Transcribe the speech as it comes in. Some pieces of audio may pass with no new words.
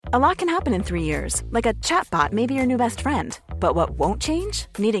A lot can happen in 3 years, like a chatbot may be your new best friend. But what won't change?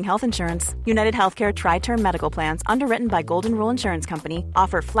 Needing health insurance. United Healthcare Tri-Term Medical Plans, underwritten by Golden Rule Insurance Company,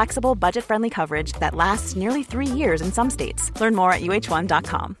 offer flexible, budget-friendly coverage that lasts nearly 3 years in some states. Learn more at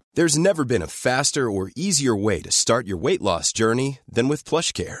uh1.com. There's never been a faster or easier way to start your weight loss journey than with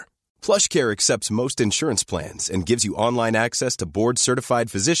PlushCare. PlushCare accepts most insurance plans and gives you online access to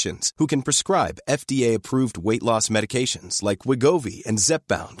board-certified physicians who can prescribe FDA-approved weight loss medications like Wegovy and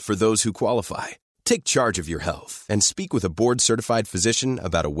Zepbound for those who qualify. Take charge of your health and speak with a board-certified physician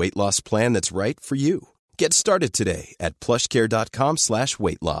about a weight loss plan that's right for you. Get started today at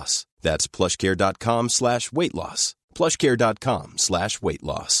plushcare.com/weight loss. That's plushcare.com/weight loss. plushcare.com/weight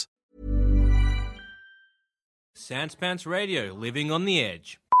loss. Sanspants Radio, living on the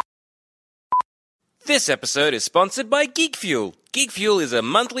edge. This episode is sponsored by Geek Fuel. Geek Fuel is a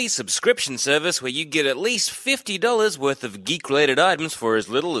monthly subscription service where you get at least $50 worth of geek-related items for as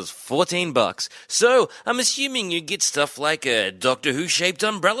little as $14. So, I'm assuming you get stuff like a Doctor Who-shaped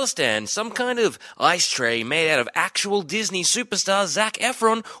umbrella stand, some kind of ice tray made out of actual Disney superstar Zac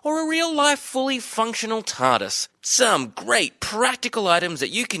Efron, or a real-life, fully functional TARDIS. Some great practical items that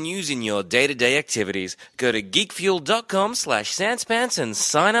you can use in your day-to-day activities. Go to geekfuel.com/sanspants and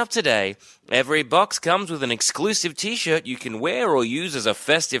sign up today. Every box comes with an exclusive t-shirt you can wear or use as a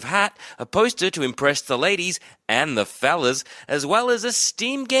festive hat, a poster to impress the ladies and the fellas, as well as a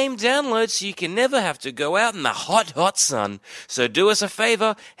Steam game download so you can never have to go out in the hot, hot sun. So do us a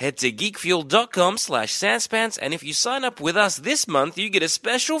favor, head to geekfuel.com/sanspants, and if you sign up with us this month, you get a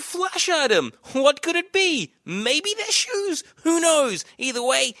special flash item. What could it be? Maybe they're shoes. Who knows? Either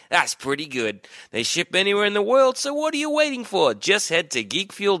way, that's pretty good. They ship anywhere in the world, so what are you waiting for? Just head to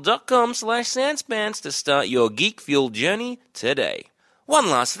geekfuel.com/sanspants to start your Geek Fuel journey today. One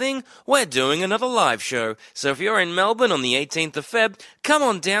last thing, we're doing another live show, so if you're in Melbourne on the 18th of Feb, come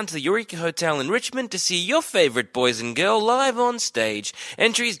on down to the Eureka Hotel in Richmond to see your favourite boys and girl live on stage.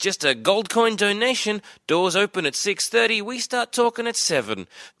 Entry's just a gold coin donation, doors open at 6:30, we start talking at 7.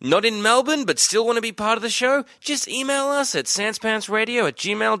 Not in Melbourne, but still want to be part of the show? Just email us at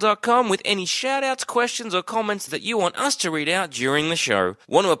sanspantsradio@gmail.com with any shout-outs, questions or comments that you want us to read out during the show.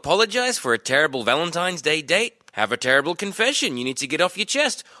 Want to apologise for a terrible Valentine's Day date? Have a terrible confession you need to get off your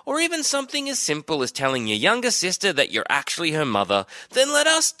chest, or even something as simple as telling your younger sister that you're actually her mother, then let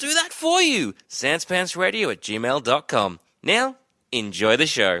us do that for you. sanspantsradio@gmail.com. Now, enjoy the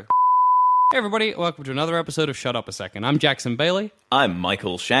show. Hey everybody, welcome to another episode of Shut Up a Second. I'm Jackson Bailey. I'm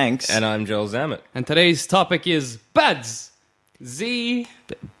Michael Shanks. And I'm Joel Zammett. And today's topic is BADS. Z...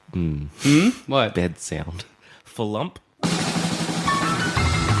 What? Bed sound. Flump.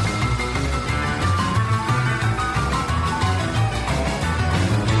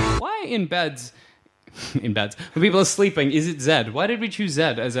 In beds, when people are sleeping, is it Zed? Why did we choose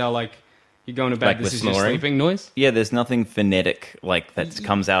Zed as our, like, you're going to bed, Like this with is your snoring? sleeping noise? Yeah, there's nothing phonetic like that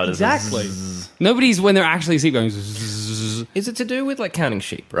comes out Exactly. as a zzz. Nobody's, when they're actually asleep, going zzz. Is it to do with, like, counting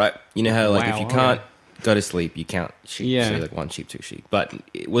sheep, right? You know how, like, Wow, if you okay. can't go to sleep, you count sheep. Yeah. So, like, one sheep, two sheep. But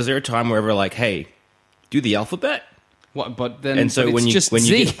was there a time where we're like, hey, do the alphabet? What, but then, And so but when it's you just when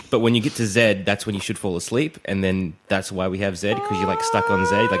Z. you get to Z, that's when you should fall asleep, and then that's why we have Z, because you're like stuck on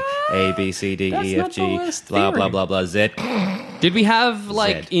Z, like A B C D That's E not F the G worst blah blah theory. blah blah Z. Did we have,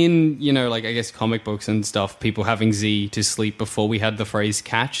 like, Zed. in, you know, like, I guess comic books and stuff, people having Z to sleep before we had the phrase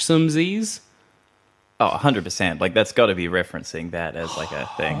catch some Z's? Oh, 100%. Like, that's got to be referencing that as, like, a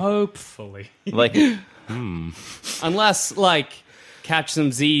thing. Hopefully. Like, Unless, like, catch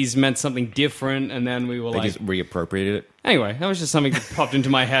some Z's meant something different, and then we were They like... just reappropriated it. Anyway, that was just something that popped into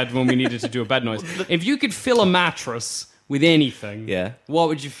my head when we needed to do a bed noise. If you could fill a mattress with anything, Yeah. what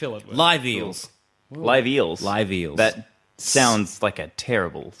would you fill it with? Live eels. live eels. Live eels. That sounds like a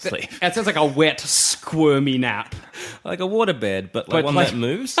terrible sleep. That sounds like a wet, squirmy nap. Like a waterbed, but But one like- that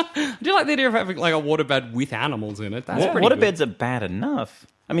moves. I do like the idea of having like a waterbed with animals in it. That's pretty good. Waterbeds are bad enough.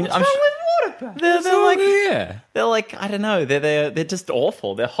 I mean, I'm What's sure wrong with waterbed? they're like yeah. they're like I don't know. They're just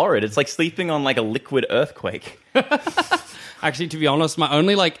awful. They're horrid. It's like sleeping on like a liquid earthquake. Actually, to be honest, my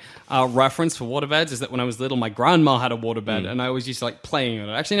only like reference for waterbeds is that when I was little, my grandma had a waterbed, and I always used to like playing on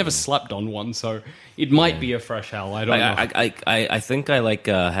it. I actually never slept on one, so it might be a fresh hell. I don't know. I think I like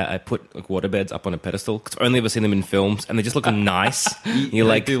I put like waterbeds up on a pedestal because I've only ever seen them in films and they just look nice. You're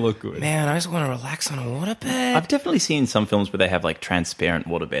like, do look good. man, I just want to relax on a waterbed. I've definitely seen some films where they have like transparent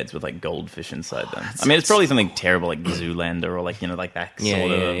waterbeds with like goldfish inside them. I mean, it's probably something terrible like Zoolander or like like that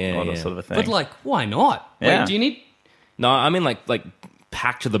sort of a thing. But like, why not? Yeah. Wait, do you need? No, I mean like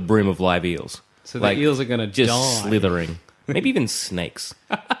packed to the brim of live eels. So the eels are going to just die. slithering. Maybe even snakes.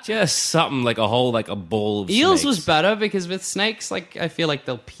 Just something like a whole, like a ball of Eels snakes. was better because with snakes, like I feel like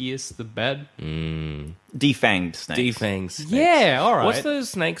they'll pierce the bed. Defanged snakes. Defanged snakes. Yeah, all right. What's those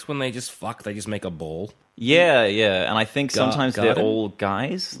snakes when they just fuck, they just make a ball? Yeah, and I think sometimes they're garden? all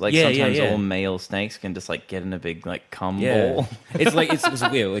guys. Like Yeah, sometimes yeah. all male snakes can just like get in a big like cum Yeah. ball. It's like, it's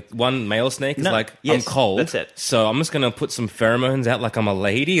weird. Like one male snake is No, like, yes, I'm cold. that's it. So I'm just going to put some pheromones out like I'm a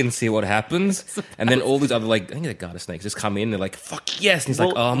lady and see what happens. And then all these other, like, I think they're garter snakes just come in. They're like, fuck yes. And he's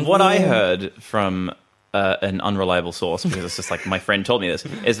like, oh, I'm what I warm. heard from an unreliable source, because it's just like my friend told me this,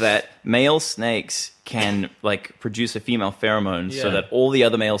 is that male snakes can like produce a female pheromone so that all the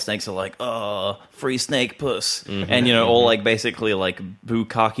other male snakes are like, oh, free snake puss. And, you know, all like basically like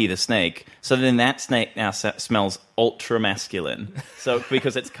bukkake the snake. So then that snake now smells ultra masculine. So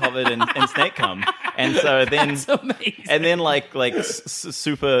because it's covered in snake cum. And so then, That's amazing. and then like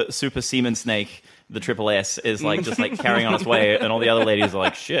super semen snake, the triple S is like just like carrying on its way, and all the other ladies are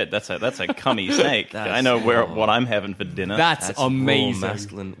like, "Shit, that's a cummy snake. I know what I'm having for dinner." That's amazing. Raw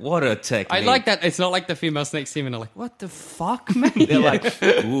masculine. What a technique. I like that. It's not like the female snake semen are like, what the fuck, man? They're like,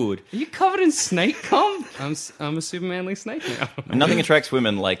 good. Are you covered in snake cum? I'm a super manly snake now. Nothing attracts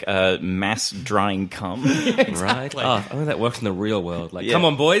women like mass drying cum. Right? Oh, I think that works in the real world. Like, Yeah. come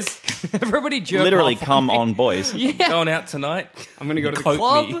on, boys. Everybody jerk Literally off. cum on boys. Yeah. Going out tonight. I'm gonna go to the Coat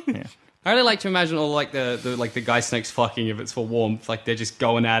club. me. I really like to imagine all like the guy snakes fucking if it's for warmth, like they're just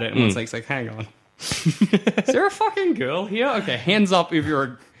going at it, and one snake's like, "Hang on, is there a fucking girl here? Okay, hands up if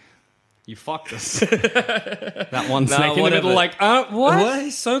you fucked us." That one snake in the whatever. middle, like, what? What?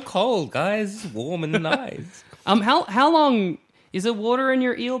 It's so cold, guys. It's warm and nice. How long is there water in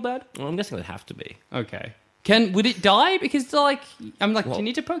your eel bed? Well, I'm guessing it would have to be. Okay. Would it die? Because they're like, I'm like, do you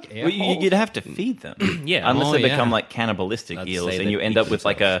need to poke air? Well, you'd have to feed them, Yeah. unless Oh, they become yeah. like cannibalistic I'd eels, say and they'd you end eat up with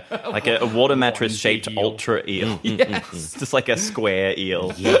like a water mattress shaped big eel. ultra eel. Yes. Just like a square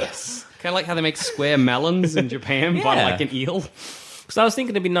eel. Yes. Kind of like how they make square melons in Japan, but Yeah. like an eel. Because I was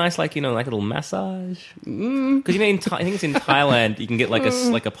thinking it'd be nice, like, you know, like a little massage. Because, you know, I think it's in Thailand, you can get like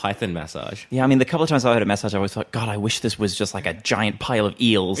a python massage. Yeah, I mean, the couple of times I had a massage, I always thought, God, I wish this was just like a giant pile of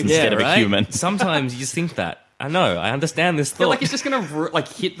eels instead of a right? human. Sometimes you just think that. I know, I understand this I feel thought. like it's just gonna like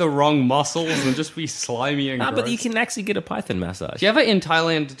hit the wrong muscles and just be slimy and Nah, gross. but you can actually get a python massage. Do you ever in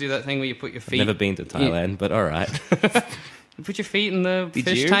Thailand do that thing where you put your feet? Never been to Thailand, but all right. You put your feet in the Did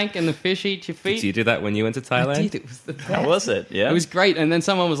fish you? tank and the fish eat your feet. Did you do that when you went to Thailand? I did. It was the best. How was it? Yeah. It was great. And then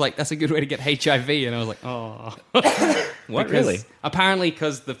someone was like, "That's a good way to get HIV," and I was like, "Oh." What, Because really? Apparently,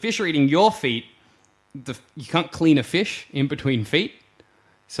 because the fish are eating your feet, you can't clean a fish in between feet.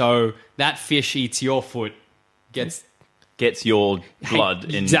 So that fish eats your foot, gets Gets your blood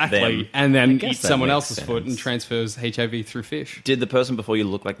in exactly, them. and then guess eats that someone makes else's foot and sense. transfers HIV through fish. Did the person before you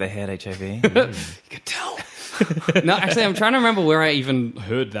look like they had HIV? You could tell. No, actually, I'm trying to remember where I even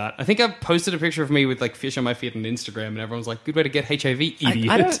heard that. I think I posted a picture of me with like fish on my feet on Instagram, and everyone's like, "Good way to get HIV, idiot."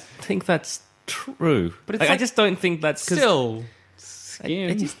 I don't think that's true. But it's I like- just don't think that's... 'cause Still,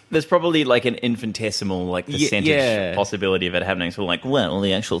 skin. There's probably like an infinitesimal like percentage yeah. possibility of it happening. So like, well,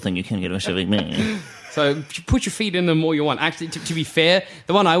 the actual thing you can get HIV. So you put your feet in them all you want. Actually, to be fair,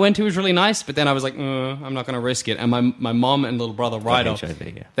 the one I went to was really nice, but then I was like, I'm not going to risk it. And my mom and little brother Ryder, HIV,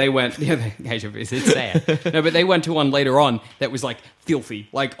 yeah. they went. Yeah, HIV. It's sad. No, but they went to one later on that was like filthy.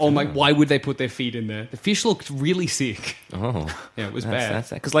 Like, oh my, why would they put their feet in there? The fish looked really sick. Oh. Yeah, it was bad. That's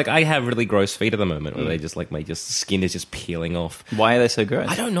because like I have really gross feet at the moment where they just like my just skin is just peeling off. Why are they so gross?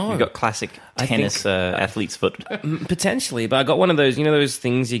 I don't know. You've got classic I tennis think- athlete's foot. Potentially, but I got one of those, you know, those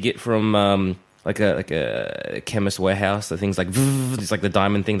things you get from like a chemist warehouse. The things like it's like the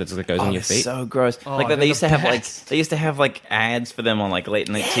diamond thing that just like, goes on your they're feet. so gross. like they're they used the to have best. they used to have like ads for them on like late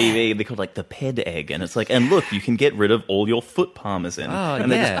night TV. They called like the Ped Egg, and it's like, and look, you can get rid of all your foot parmesan. Oh,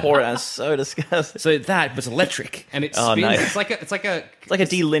 and they yeah. just pour it out. It's so disgusting. So that, but it's electric. And it Oh, spins. nice. It's like a. It's like a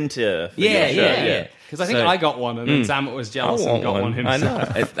delinter. for Yeah, your shirt, yeah. Because I think So- I got one, and then Zamet was I jealous want and got one I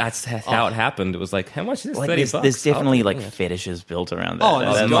himself. know. That's how it happened. It was like, how much is this? Like 30 there's, bucks? there's definitely I'll like take it. fetishes built around that. Oh,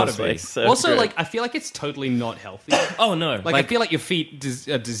 That there's must gotta be. be so Also, great. like I feel like it's totally not healthy. Oh no! Like I feel like your feet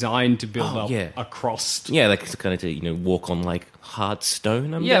are designed to build up yeah. a crust. yeah, like it's kind of to walk on like hard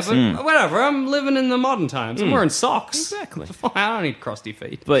stone. I'm Yeah, guessing. but whatever. I'm living in the modern times. I'm wearing socks. Exactly. I don't need crusty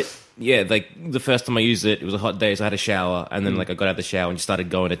feet. But yeah, like the first time I used it, it was a hot day, so I had a shower, and then like I got out of the shower and just started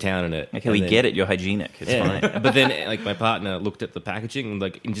going to town in it. okay, And we then- get it. You're hygienic. It's Yeah. fine. But then like my partner looked at the packaging and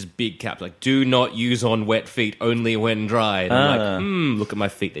like in just big caps, like do not use on wet feet, only when dry. And I'm like, look at my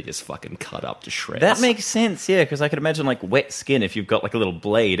feet, they just fucking cut up to shreds. That makes sense, yeah, because I could imagine like wet skin. If you've got like a little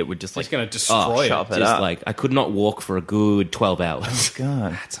blade, it would just like It's going to destroy it. chop it just up. like I could not walk for a good 12 hours.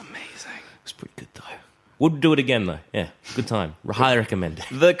 God. That's amazing. It was pretty good though. Would do it again, though. Yeah, good time. Highly recommend it.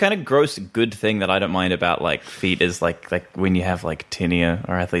 The kind of gross good thing that I don't mind about like feet is like when you have like tinea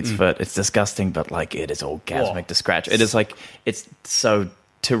or athlete's foot. It's disgusting, but like it is orgasmic to scratch. It is like it's so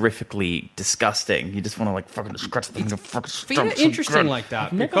terrifically disgusting. You just want to like fucking scratch things. Feet are interesting like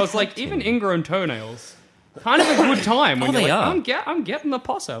that because like even ingrown toenails, kind of a good time when you're they like, are. I'm getting the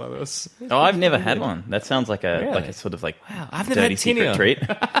pus out of this. Oh, I've never had one. That sounds like Really? a sort of like I've never dirty had secret tinea. treat.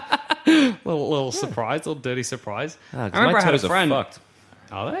 Little surprise, little dirty surprise. Ah, 'cause I remember my I had a toes are friend. fucked.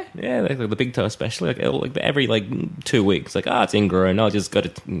 Are they? Yeah, like the big toe especially. Like every 2 weeks, like it's ingrown. I'll just go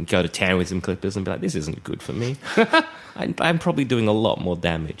to town with some clippers and be like, this isn't good for me. I'm probably doing a lot more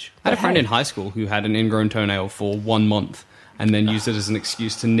damage. I had a friend in high school who had an ingrown toenail for 1 month and then used it as an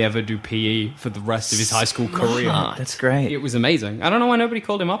excuse to never do PE for the rest of his high school career. That's great. It was amazing. I don't know why nobody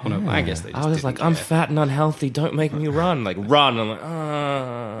called him up on it. I guess they just I was didn't like, care. I'm fat and unhealthy. Don't make me run. Like run. I'm like,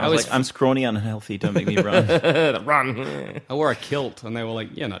 I was like, I'm scrawny, unhealthy. Don't make me run. run. I wore a kilt and they were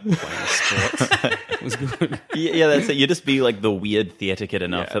like, you're not playing sports. It was good. Yeah, that's it. You just be like the weird theatre kid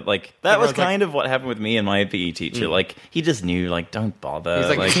enough that like that was kind of what happened with me and my PE teacher. Like he just knew like don't bother.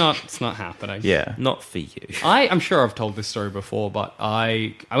 He's like, it's not happening. yeah. Not for you. I'm sure I've told this story before, but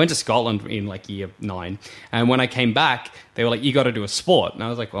I went to Scotland in like year 9, and when I came back, they were like, you got to do a sport. And I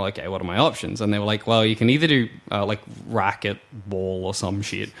was like, well, okay, what are my options? And they were like, well, you can either do like racket ball or some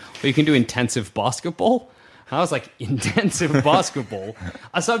shit, or you can do intensive basketball. And I was like, intensive basketball?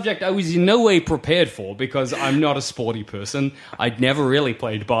 A subject I was in no way prepared for because I'm not a sporty person. I'd never really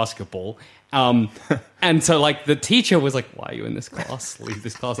played basketball. And so like the teacher was like, why are you in this class? Leave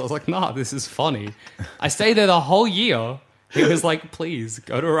this class. I was like, nah, this is funny. I stayed there the whole year. He was like, please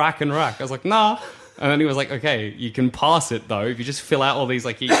go to rack and rack. I was like, nah. And then he was like, okay, you can pass it though if you just fill out all these,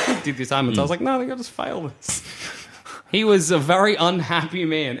 like, you did the assignments. I was like, no, I think I'll just fail this. He was a very unhappy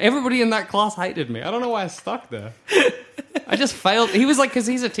man. Everybody in that class hated me. I don't know why I stuck there. I just failed. He was like, because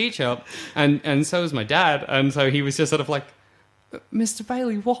he's a teacher, and so is my dad. And so he was just sort of like, Mr.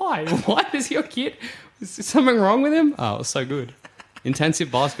 Bailey, why? Why is your kid? Is there something wrong with him? Oh, it was so good. Intensive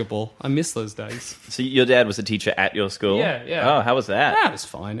basketball. I miss those days. So your dad was a teacher at your school? Yeah. Oh, how was that? Yeah, it was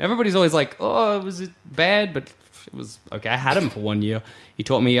fine. Everybody's always like, oh, was it bad? But it was okay. I had him for 1 year. He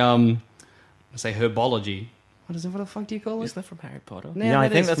taught me, say herbology. What the fuck do you call it? Isn't that from Harry Potter? Yeah, I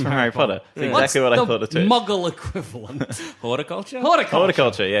think that's from Harry Potter. That's exactly what I thought it too. Muggle equivalent? Horticulture?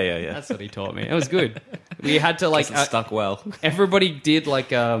 Horticulture, yeah. That's what he taught me. It was good. We had to like Stuck well. everybody did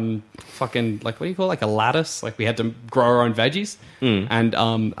like fucking like what do you call it? Like a lattice? Like we had to grow our own veggies, and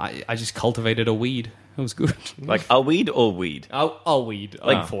I just cultivated a weed. It was good. Like a weed or weed? A weed,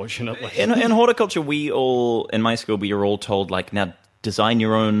 unfortunately. In horticulture, in my school, we were all told like, now design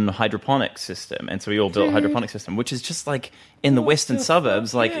your own hydroponic system. And so we all built a hydroponic system, which is just like in the western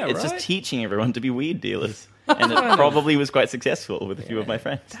suburbs, like it's just teaching everyone to be weed dealers. And it probably was quite successful with a few of my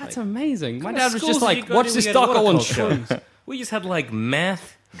friends. That's amazing. My What dad was schools just have you like, got watch in this with duck on horticulture? shrooms. We just had like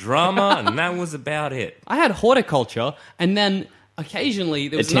math, drama, and that was about it. I had horticulture, and then occasionally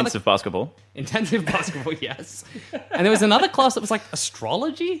there was Intensive basketball. intensive basketball, yes. And there was another class that was like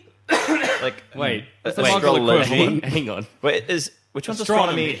astrology. Like, Wait, that's the wait, Muggle astrology? equivalent. Hang on. Wait, which one's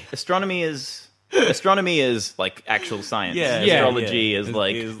Astronomy. astronomy? Astronomy is like actual science. Yeah, Astrology is Is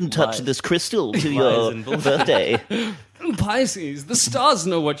like touch lies. this crystal to Lies your and bullshit. birthday. Pisces, the stars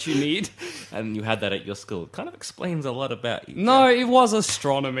know what you need. And you had that at your school. It kind of explains a lot about you. No, it was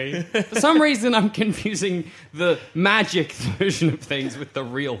astronomy. For some reason, I'm confusing the magic version of things with the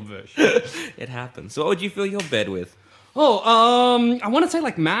real version. It happens. So what would you fill your bed with? Oh, I want to say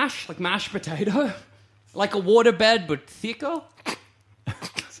like mashed potato. Like a waterbed, but thicker.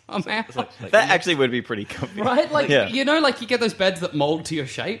 Somehow. That actually would be pretty comfy. Right? Like, Yeah. you know, like you get those beds that mold to your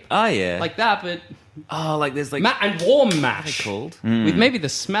shape? Oh, yeah. Like that, but... oh, like there's like... and warm mash. called? With maybe the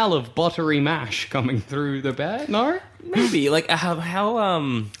smell of buttery mash coming through the bed? No? Maybe. Like how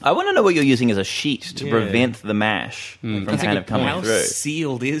I want to know what you're using as a sheet to Yeah. prevent the mash from That's a kind good of coming point. how through.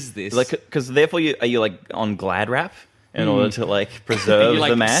 sealed is this? Like, because therefore, are you like on Glad wrap in order to like preserve You're like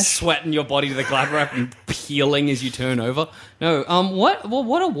the mash? sweating your body to the glad wrap and peeling as you turn over. No, what are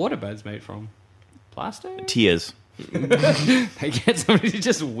waterbeds made from? Plastic? Tears. They get somebody to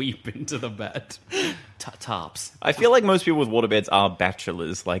just weep into the bed. tops. I feel like most people with waterbeds are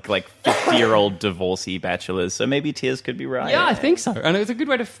bachelors, like 50-year-old divorcee bachelors. So maybe tears could be right. Yeah, I think so. And it's a good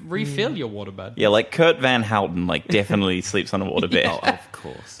way to refill your waterbed. Yeah, like Kurt Van Houten, like definitely sleeps on a waterbed. Oh, of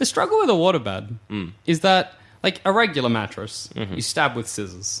course. The struggle with a waterbed is that, like a regular mattress, you stab with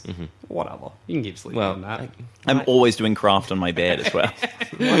scissors. Whatever. You can keep sleeping Well, on that. I'm always doing craft on my bed as well.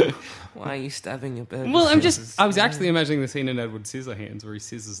 Why are you stabbing your bed? Well, I was actually imagining the scene in Edward Scissorhands where he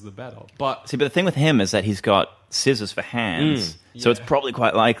scissors the bed up. But See, but the thing with him is that he's got scissors for hands, so it's probably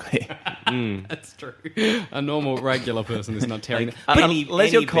quite likely. that's true. A normal, regular person is not tearing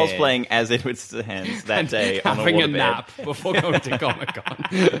Unless you're cosplaying as Edward Scissorhands that day on having a a waterbed. nap before going to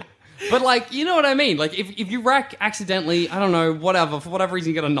Comic-Con. But, like, you know what I mean? Like, if you accidentally, I don't know, whatever, for whatever reason,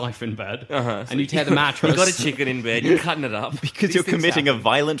 you get a knife in bed, and you tear the mattress. You got a chicken in bed, you're cutting it up. Because you're committing a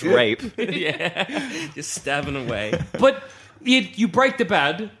violent rape. Yeah, just stabbing away. But you break the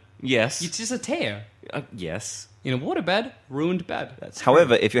bed, Yes. it's just a tear. Yes. In a waterbed, ruined bed.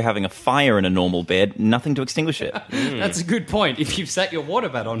 However, if you're having a fire in a normal bed, nothing to extinguish it. That's a good point. If you've set your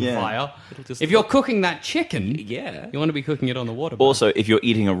waterbed on Yeah. fire, just- if you're cooking that chicken, Yeah. you want to be cooking it on the waterbed. Also, if you're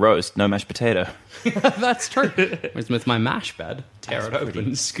eating a roast, no mashed potato. That's true. Whereas with my mash bed, tear it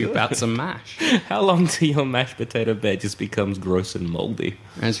open, scoop out some mash. How long till your mashed potato bed just becomes gross and moldy?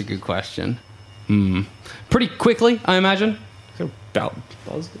 That's a good question. Pretty quickly, I imagine. About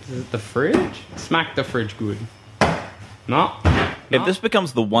buzz. Is it the fridge? Smack the fridge good. No. If this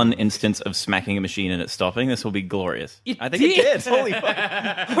becomes the one instance of smacking a machine and it stopping, this will be glorious. It I think it did. did. Holy fuck.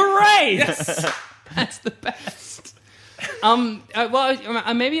 Hooray! That's the best.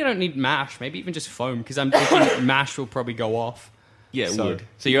 Maybe I don't need mash. Maybe even just foam, because I'm thinking mash will probably go off. Yeah, it So- would.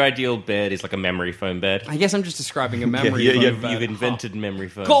 So your ideal bed is like a memory foam bed. I guess I'm just describing a memory. Yeah, foam you've bed. You've invented memory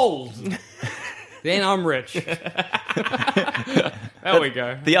foam. Gold. Then I'm rich. There we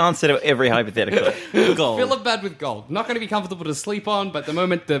go. The answer to every hypothetical. Gold. Fill a bed with gold. Not going to be comfortable to sleep on, but the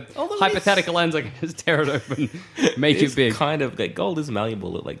moment the hypothetical ends, I can just tear it open, make It's it big. kind of like gold is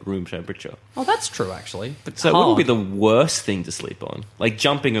malleable at like room temperature. Oh, that's true, actually. But So it wouldn't be the worst thing to sleep on. Like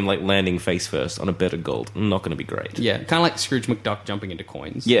jumping and like landing face first on a bed of gold. Not going to be great. Yeah, kind of like Scrooge McDuck jumping into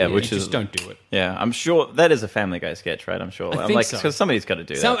coins. Yeah, You which is- just don't do it. Yeah, I'm sure that is a Family Guy sketch, right? I'm sure. I I'm think like, so. because somebody's got to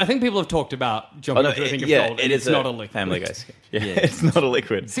do So that. I think people have talked about Oh, jumping no, into a thing of yeah, gold. it and is it's not a liquid. Family Guy sketch. Yeah, Yeah. it's not a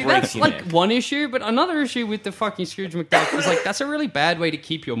liquid. See, Breaks that's your like neck. one issue, but another issue with the fucking Scrooge McDuck is like that's a really bad way to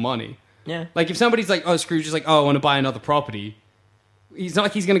keep your money. Yeah. Like if somebody's like, oh, Scrooge is like, oh, I want to buy another property. He's not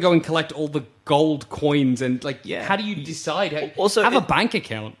like he's going to go and collect all the gold coins and like, Yeah. how do you decide? How, Also, have a it- bank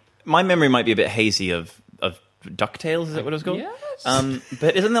account. My memory might be a bit hazy of DuckTales, is that what it was called? Yes.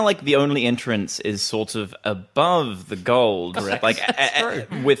 But isn't there like the only entrance is sort of above the gold, like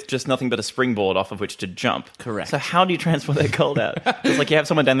with just nothing but a springboard off of which to jump? Correct. So how do you transfer that gold out? It's like you have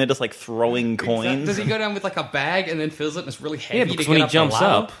someone down there just like throwing coins. Does he go down with like a bag and then fills it and it's really heavy? Yeah, to because get when he up the jumps ladder?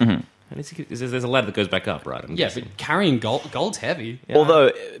 up, and there's a ladder that goes back up, right? I'm Yeah, guessing. but carrying gold's heavy.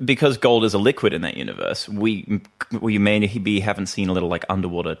 Although, because gold is a liquid in that universe, we maybe haven't seen a little like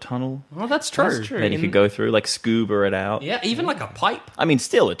underwater tunnel Oh, that's true. That's true. that you could go through, like scuba it out. Yeah, even like a pipe. I mean,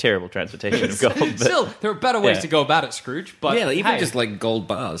 still a terrible transportation of gold. But Still, there are better ways Yeah. to go about it, Scrooge. But yeah, like, even hey, just like gold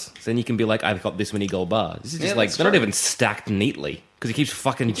bars. So then you can be like, I've got this many gold bars. This is just Yeah, like that's they're not true. even stacked neatly because he keeps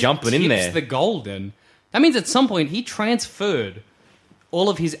fucking jumping in tips there. the gold in. That means at some point he transferred all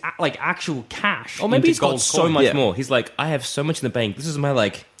of his like actual cash. Or maybe into he's got gold so coins. much Yeah. more. He's like, I have so much in the bank. This is my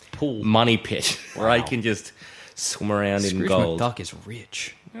like Pool. money pit where I can just swim around in Scrooge gold. McDuck is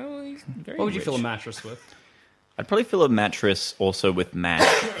rich. Oh, he's very What would you rich. fill a mattress with? I'd probably fill a mattress also with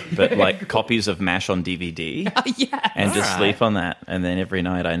MASH, but like copies of MASH on DVD, Yeah, and just Alright. sleep on that. And then every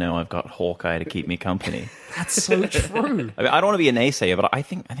night I know I've got Hawkeye to keep me company. that's so true. I mean, I don't want to be a naysayer, but I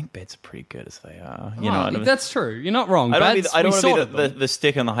think beds are pretty good as they are. You know, what I mean? That's true. You're not wrong. I don't Beds, want we to sorted be the, them. the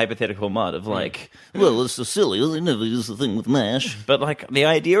stick in the hypothetical mud of like, well, it's so silly. I never use the thing with MASH. But like the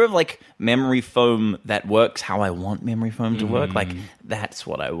idea of like memory foam that works how I want memory foam to work, like that's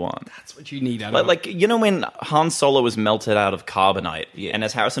what I want. That's what you need. Out of Like you know when Han Solo was melted out of carbonite, and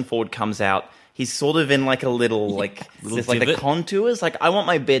as Harrison Ford comes out, he's sort of in like a little like there's like the divot. contours. Like I want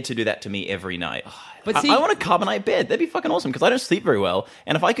my bed to do that to me every night. But I see- want a carbonite bed. That'd be fucking awesome because I don't sleep very well,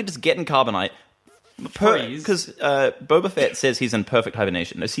 and if I could just get in carbonite. Freeze. Because Boba Fett says he's in perfect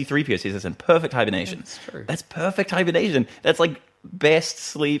hibernation. No, C-3PO says he's in perfect hibernation. That's true. That's perfect hibernation. That's like best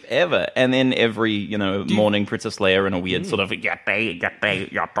sleep ever. And then every morning, Princess Leia in a weird sort of yappy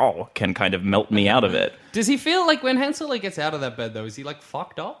can kind of melt me out of it. Does he feel like when Han Solo gets out of that bed though? Is he like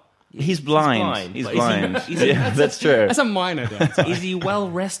fucked up? He's blind. blind. He's But blind. is he- Yeah, that's true. That's a minor downside. Is he well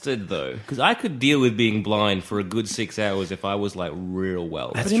rested though? Because I could deal with being blind for a good 6 hours if I was like real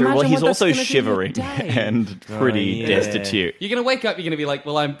well. That's But true. Well, imagine he's what that's also gonna do to shivering your day. and pretty yeah. destitute. You're gonna wake up. You're gonna be like,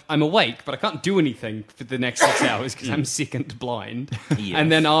 "Well, I'm awake, but I can't do anything for the next 6 hours because I'm sick and blind." Yes. And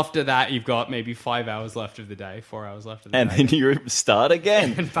then after that, you've got maybe 5 hours left of the day, 4 hours left of the And day. then you start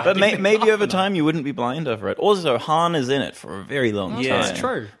again. But maybe over time you wouldn't be blind over it. Also, Han is in it for a very long time. Yeah, that's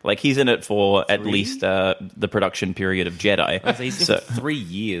true. Like he's in it for at least the production period of Jedi. So he's in for 3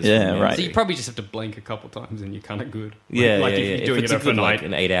 years. Yeah, right. So you probably just have to blink a couple times and you're kind of good. Yeah, like yeah, if yeah. you're doing If it it's a good, overnight, like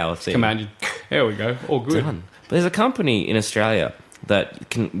an 8-hour thing. command, there we go, all good. Done. But there's a company in Australia that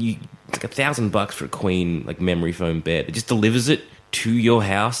it's like $1,000 for a Queen like memory foam bed. It just delivers it to your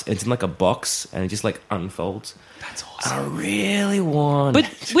house. And it's in like a box and it just like unfolds. That's awesome. I really want.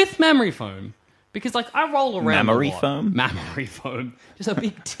 But with memory foam, because like I roll around Mammary a lot. foam? Mammary foam, just a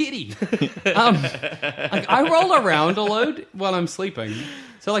big titty. Like I roll around a load while I'm sleeping,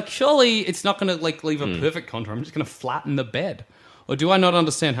 so like surely it's not going to like leave a perfect contour. I'm just going to flatten the bed. Or do I not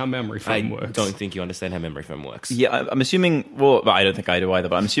understand how memory foam works? I don't think you understand how memory foam works. Yeah, I'm assuming. Well, I don't think I do either.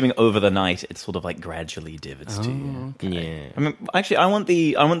 But I'm assuming over the night it sort of like gradually divots to you. Yeah. I mean, actually, I want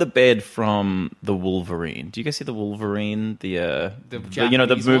the bed from the Wolverine. Do you guys see the Wolverine? The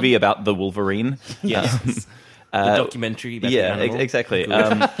Japanese movie one? about the Wolverine. Yes. The documentary about the animal. Exactly.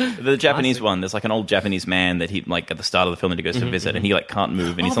 The Japanese one. There's like an old Japanese man that he like at the start of the film that he goes to visit, and he like can't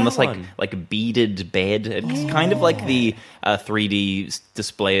move, and he's on that this one. like beaded bed. It's kind of like the 3D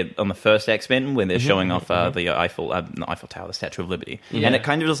display on the first X-Men when they're showing off the not Eiffel Tower, the Statue of Liberty, and it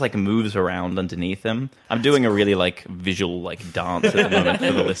kind of just like moves around underneath them. I'm doing a really like visual like dance at the moment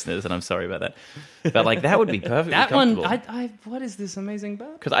for the listeners, and I'm sorry about that. But like that would be perfectly That one, comfortable. what is this amazing bed?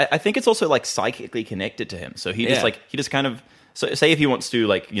 Because I think it's also like psychically connected to him. So he Yeah. just kind of say if he wants to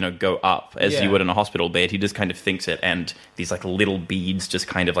like go up as Yeah. you would in a hospital bed, he just kind of thinks it, and these like little beads just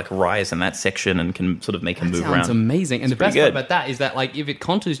kind of like rise in that section and can sort of make him move Sounds around. amazing. And the best pretty part good. about that is that like if it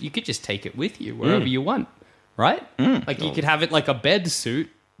contours, you could just take it with you wherever you want, right? Like you could have it like a bed suit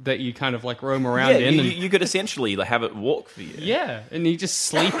that you kind of like roam around Yeah, in. you could essentially like, have it walk for you. Yeah, and you just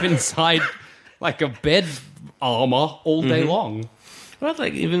sleep inside like a bed armor all day long. Well,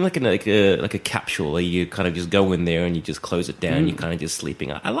 like even like in like a capsule where you kind of just go in there and you just close it down. And you're kind of just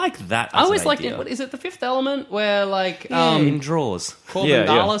sleeping. I like that. I as always an liked idea. it. What is it? The Fifth Element, where like in drawers. Corbin Yeah, yeah.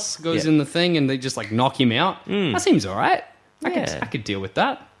 Dallas goes Yeah. in the thing and they just like knock him out. That seems all right. Yeah. I could deal with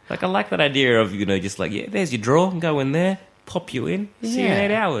that. Like I like that idea of just like there's your drawer. Go in there, pop you in, see you in Yeah.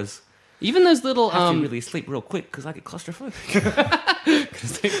 8 hours. Even those little I have to really sleep real quick because I get claustrophobic.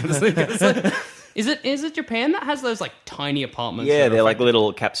 Is it Japan that has those like tiny apartments? Yeah, that are they're like effective-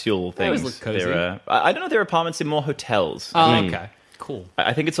 little capsule They always things. look cozy. I don't know if they're apartments, they're more hotels. Oh, okay, cool.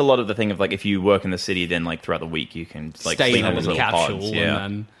 I think it's a lot of the thing of like if you work in the city, then like throughout the week you can like Stay sleep in in a those little little capsule, pods. Yeah.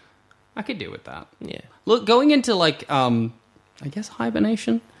 and then I could deal with that. Yeah. Look, going into like I guess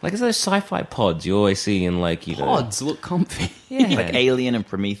hibernation. Like those sci-fi pods you always see in like Pods look comfy. Like Alien and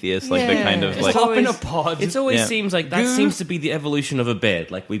Prometheus, like the kind of Just like hop in a pod. It always Yeah. seems like that seems to be the evolution of a bed.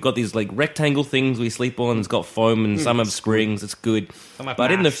 Like we've got these like rectangle things we sleep on. It's got foam and some have springs. It's good. have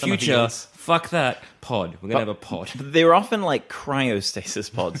But in the mass, some have future, heels. fuck that pod. We're gonna have a pod. they're often like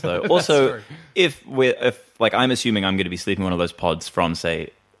cryostasis pods though. Also, true. if like I'm assuming I'm going to be sleeping in one of those pods from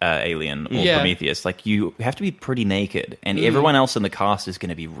say Alien or Yeah. Prometheus, like you have to be pretty naked, and everyone else in the cast is going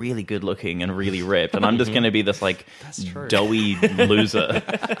to be really good looking and really ripped, and I'm just going to be this like true. doughy loser.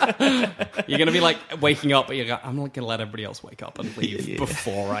 You're gonna be like waking up, but you're I'm not gonna let everybody else wake up and leave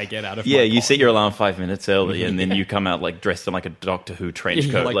before I get out of. Yeah, my you pod. set your alarm 5 minutes early, and then you come out like dressed in like a Doctor Who trench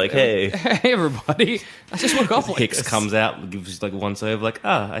You're coat, like hey. hey everybody, I just woke up like Hicks this. comes out, gives like once over, like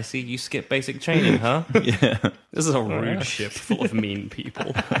I see you skip basic training, huh? This is a rude ship full of mean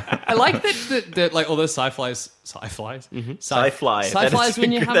people. I like that like all those sci-flies. Sci-fly. Sci-flies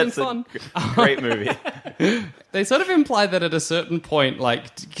when you're having That's a fun. Great movie. They sort of imply that at a certain point,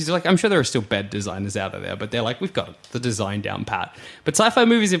 like, because like I'm sure there are still bed designers out there, but they're like, we've got the design down pat. But sci-fi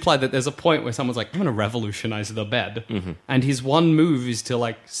movies imply that there's a point where someone's like, I'm going to revolutionize the bed, and his one move is to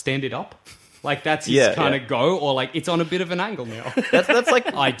like stand it up, like that's his Yeah, kind yeah. of go, or like it's on a bit of an angle now. That's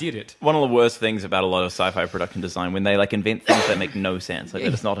like I did it. one of the worst things about a lot of sci-fi production design when they like invent things that make no sense, like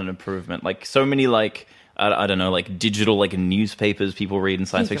that it's not an improvement. Like so many like I don't know, like digital like newspapers people read in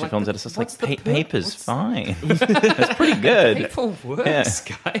science Yeah, fiction like, films that it's just like what's the paper's what's- fine. It's pretty good. Paper works,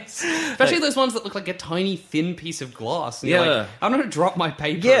 guys. Especially those ones that look like a tiny, thin piece of glass. And you're Yeah. like, I'm going to drop my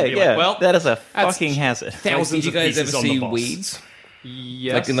paper. Yeah, and be yeah. like, well, that is a that's fucking hazard. thousands Did you of guys ever pieces on the see box. Weeds?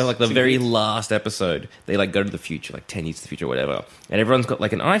 Yes. Like in the very last episode, they like go to the future, like 10 years to the future or whatever, and everyone's got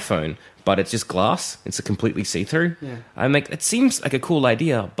like an iPhone, but it's just glass. It's a completely see-through. Yeah. I'm like, it seems like a cool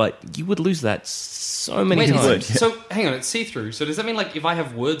idea, but you would lose that so many Wait, times. so hang on, it's see-through. So does that mean like if I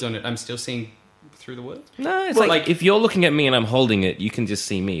have words on it, I'm still seeing through the words? No, it's Well, like, like- if you're looking at me and I'm holding it, you can just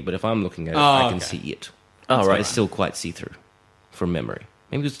see me, but if I'm looking at it, I can okay. see it. Oh, So right. it's still quite see-through from memory.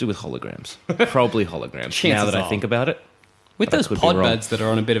 Maybe it's to do with holograms. Probably holograms. now Chances that I are. think about it. With But I those could be pod wrong. beds that are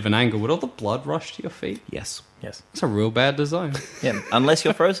on a bit of an angle, would all the blood rush to your feet? Yes. Yes. That's a real bad design. Yeah, unless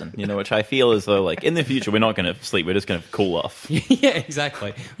you're frozen, which I feel as though, like, in the future, we're not going to sleep. We're just going to cool off. Yeah,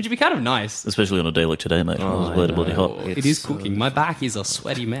 exactly. Which would be kind of nice. Especially on a day like today, mate. Oh, It's bloody hot. It is cooking. My back is a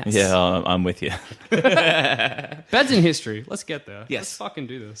sweaty mess. Yeah, I'm with you. Beds in history. Let's get there. Yes. Let's fucking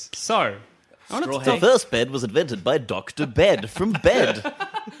do this. So, I wanted to The talk first bed was invented by Dr. Bed from Bed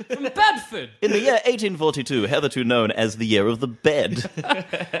from Bedford. in the year 1842, hitherto known as the year of the bed.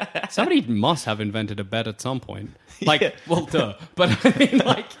 Somebody must have invented a bed at some point. Like, Yeah. well, duh. But I mean,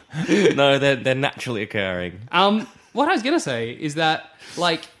 like, No, they're naturally occurring. what I was going to say is that,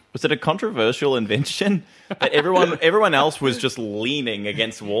 like, Was it a controversial invention? That everyone else was just leaning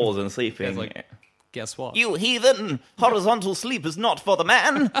against walls and sleeping. it's like, guess what? You heathen! Horizontal sleep is not for the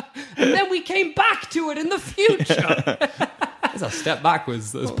man! And then we came back to it in the future. It's a step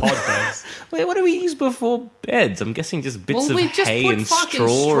backwards, those pod beds. Wait, what do we use before beds? I'm guessing just bits Well, of we just hay put and fucking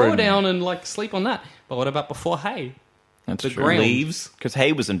straw and down and, like, sleep on that. But what about before hay? That's The true. ground. leaves. Because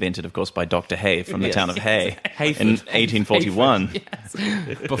hay was invented, of course, by Dr. Hay from the Yes. town of Hay Hayford. in 1841.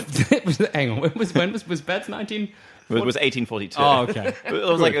 Yes. Hang on, when was beds 19? It was 1842. Oh, okay. It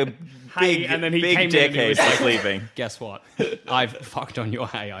was like a big, and then he big came in and he decade was for like- sleeping. Guess what? I've fucked on your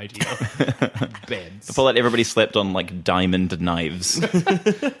hay idea. Beds. Before that, everybody slept on, like, diamond knives.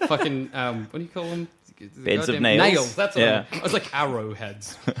 Fucking, what do you call them? Beds of Goddamn- nails? Nails, that's what Yeah. I was like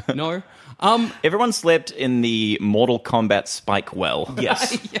arrowheads. No? Everyone slept in the Mortal Kombat spike well.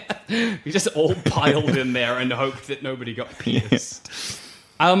 Yes. We just all piled in there and hoped that nobody got pierced.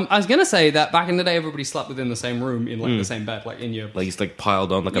 I was going to say that back in the day, everybody slept within the same room in, like, the same bed, like in your... Like he's like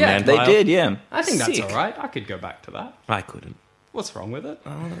piled on like a Yeah, man They pile. did, yeah. I think that's Sick. all right. I could go back to that. I couldn't. What's wrong with it?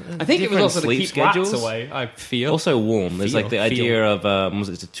 I think it was different also to sleep keep schedules. rats away, I feel. Also warm. There's like the Feel. idea of was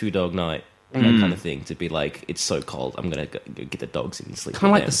it a 2-dog night? That kind of thing, to be like, it's so cold, I'm gonna go get the dogs in and sleep.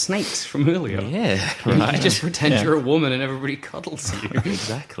 Kind of like with the snakes from earlier. them. Yeah, You right. just pretend you're a woman and everybody cuddles you.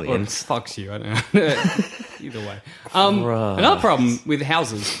 Exactly. Or And fucks you, I don't know. Either way. Another problem with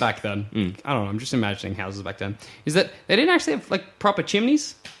houses back then, I don't know, I'm just imagining houses back then, is that they didn't actually have, like, proper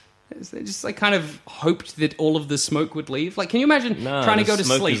chimneys. They just, like, kind of hoped that all of the smoke would leave. Like, can you imagine No, trying to the go to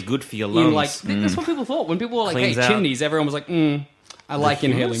smoke sleep? is good for your in, lungs. like, that's what people thought. When people were like, Cleans hey, out. chimneys, everyone was like, I like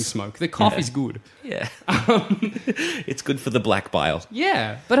inhaling humus? smoke. The cough is good. yeah, it's good for the black bile.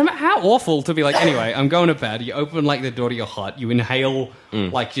 Yeah, but how awful to be like, anyway, I'm going to bed. You open, like, the door to your hut. You inhale,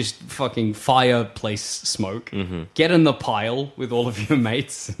 like, just fucking fireplace smoke. Get in the pile with all of your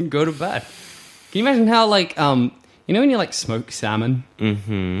mates and go to bed. Can you imagine how, like, you know when you, like, smoke salmon? Mm-hmm.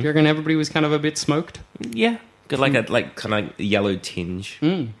 Do you reckon everybody was kind of a bit smoked? Yeah, got like a kind of yellow tinge.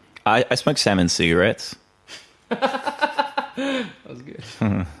 I smoked salmon cigarettes. That was good.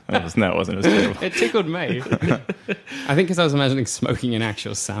 That wasn't as terrible. It tickled me. I think because I was imagining smoking an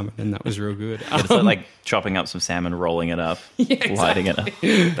actual salmon, and that was real good. It's like chopping up some salmon, rolling it up, lighting it up.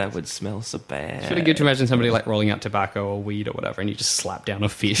 That would smell so bad. It's really good to imagine somebody, like, rolling out tobacco or weed or whatever, and you just slap down a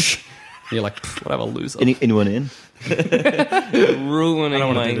fish. You're like, whatever, loser. Anyone in? ruining I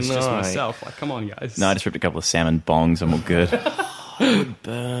don't want my to do this just night. myself. Like, come on, guys. No, I just ripped a couple of salmon bongs and we're good.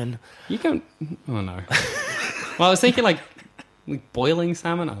 Burn. You can. Oh no. Well, I was thinking like boiling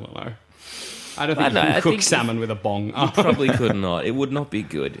salmon. I don't know. I don't think you know, can I cook think salmon with a bong. Probably could not. It would not be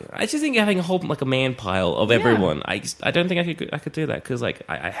good. I just think having a whole like a man pile of everyone. I don't think I could do that because like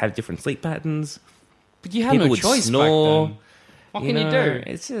I have different sleep patterns. But you have People no would choice snore. back then. What You can you know, do?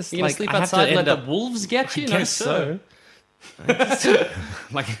 it's just You're gonna like, sleep I have outside to and let end the wolves get you? I No, guess sir.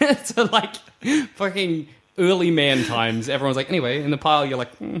 Like it's like fucking early man times. Everyone's like, anyway, in the pile, you're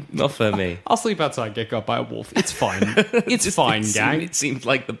like, Not for me. I'll sleep outside, get got by a wolf. It's fine. It's fine, gang. It seems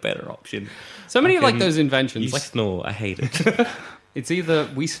like the better option. So many of like Fucking- those inventions. You Like snore. I hate it. it's either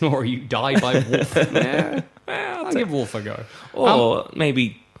we snore or you die by wolf. Yeah, I'll give wolf a go. Or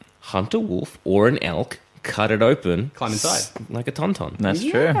maybe hunt a wolf or an elk, cut it open, Climb inside. like a tauntaun. That's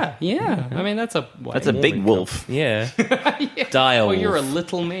true. Yeah. I mean, that's a That's a big wolf. Yeah. Dire Oh, wolf. you're a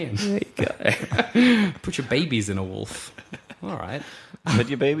little man. There you go. Put your babies in a wolf. All right. Put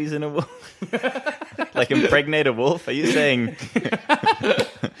your babies in a wolf. Like impregnate a wolf? Are you saying?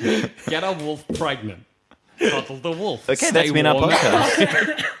 Get a wolf pregnant. Cuddle the wolf. Okay, Stay that's been our warm.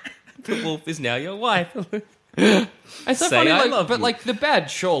 podcast. The wolf is now your wife. It's so Say funny, I like, love but you. like the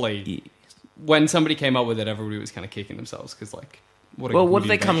bed, surely. When somebody came up with it, everybody was kind of kicking themselves because, like, what? A Well, what good are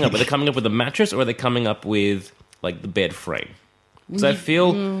they coming up invention. with? Are they coming up with a mattress or are they coming up with like the bed frame? So I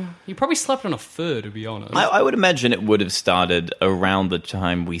feel You probably slept on a fur, to be honest. I would imagine it would have started around the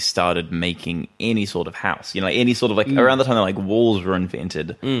time we started making any sort of house. You know, like any sort of around the time that walls were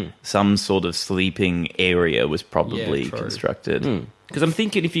invented, some sort of sleeping area was probably constructed. because I'm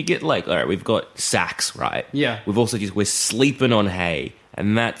thinking if you get all right, we've got sacks, right? Yeah. We've also we're sleeping on hay.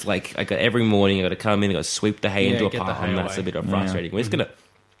 And that's I got every morning I got to come in, I got to sweep the hay into a get the pile, hay and that's away. a bit frustrating. We're just gonna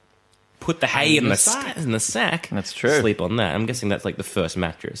put the hay in the sack. That's true. Sleep on that. I'm guessing that's the first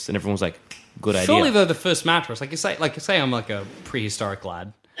mattress, and everyone's like, "Good idea." Surely though, the first mattress, say I'm a prehistoric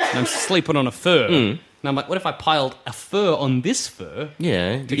lad, and I'm sleeping on a fur, and I'm like, what if I piled a fur on this fur?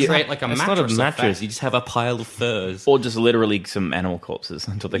 Yeah, To create a it's not a mattress mattress. effect. You just have a pile of furs. Or just literally some animal corpses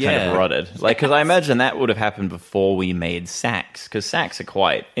until they kind Yeah. of rotted. Because I imagine that would have happened before we made sacks. Because sacks are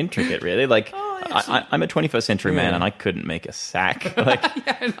quite intricate, really. I'm a 21st century man, and I couldn't make a sack.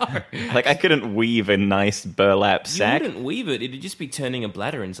 I couldn't weave a nice burlap sack. You wouldn't weave it; it'd just be turning a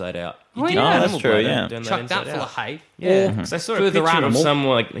bladder inside out. Oh, You yeah. do Oh, that's animal true, bladder, yeah. turn Chuck that inside full out. of hay. Yeah, Or 'cause I saw a further picture of animal.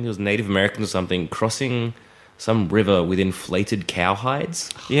 someone, I think it was Native Americans or something, crossing some river with inflated cow hides.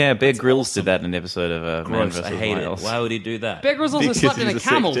 Yeah, Bear Grylls did that in an episode of Man Gross, vs. I hate Wild. it. Why would he do that? Bear Grylls also Because slept in he's a a sick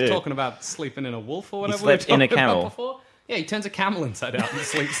camel, dude. talking about sleeping in a wolf or whatever. slept in a camel. Before. Yeah, he turns a camel inside out and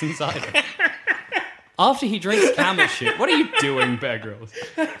sleeps inside it. After he drinks camel shit, what are you doing, Bear Grylls?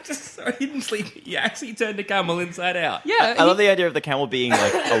 Sorry, he didn't sleep. He actually turned the camel inside out. Yeah, I love the idea of the camel being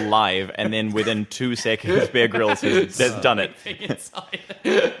alive, and then within 2 seconds, Bear Grylls has done it. inside.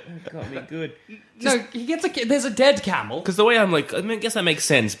 Got me good. No, he gets there's a dead camel. Because the way I guess that makes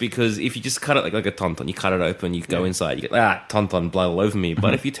sense, because if you just cut it like a tauntaun, you cut it open, you go inside, you get, tauntaun, blood all over me.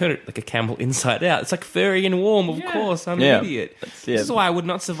 But if you turn it like a camel inside out, it's furry and warm, of course. I'm Yeah. an idiot. yeah. This is why I would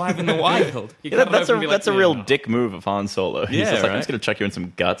not survive in the wild. You Yeah, cut it that's open and be a like, real no. dick move of Han Solo. He's Yeah, just I'm right. just going to chuck you in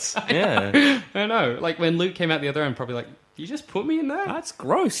some guts. Yeah. I know. Like when Luke came out the other end, probably like, you just put me in there? That's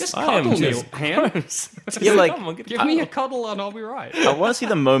gross. Just I am cuddle me, just Han. gross. Yeah, like, Come on, get Give me a cuddle and I'll be right. I want to see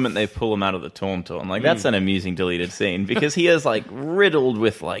the moment they pull him out of the Tauntaun. That's an amusing deleted scene because he is riddled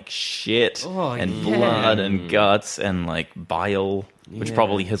with shit and blood and guts and bile, which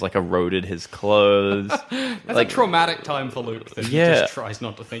probably has eroded his clothes. That's a traumatic time for Luke that he Yeah. just tries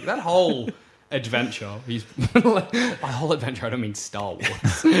not to think. That whole adventure, by whole adventure, I don't mean Star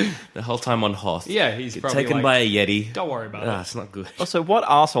Wars. the whole time on Hoth. Yeah, he's Get probably taken by a Yeti. don't worry about it. It's not good. Also, what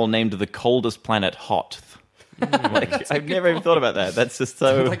arsehole named the coldest planet Hoth? I've never even thought about that. That's just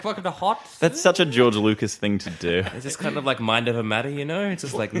so. Like fucking the hot. That's such a George Lucas thing to do. It's just kind of mind over matter, It's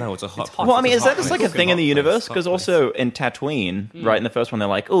just no, it's a hot. hot. Well, I mean, It's is a that just hot a place. thing in the Hot universe? place, Because hot also in Tatooine, right in the first one, they're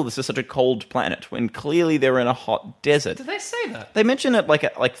like, "Oh, this is such a cold planet," when clearly they're in a hot desert. Did they say that? They mention it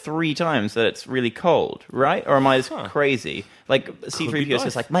like 3 times that it's really cold, right? Or am I just crazy? C-3PO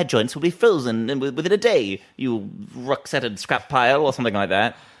says both. my joints will be frozen within a day, you ruck-setted scrap pile, or something like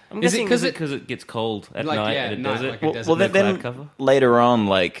that. I'm Is it guessing 'cause because it gets cold at Like, night yeah, in a at night, desert. like a Well, desert. well, No then cloud cover. later on,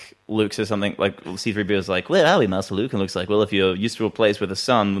 Luke says something C-3PO is like, "Where are we, Master Luke?" And Luke's like, "Well, if you're used to a place with a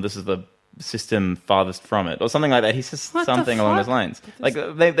sun, this is the system farthest from it," or something like that. He says something along those lines.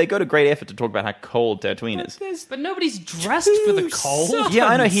 They go to great effort to talk about how cold Tatooine is. But nobody's dressed for the cold. Yeah,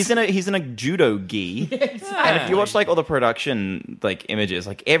 I know. He's in a judo gi, and if you watch all the production images,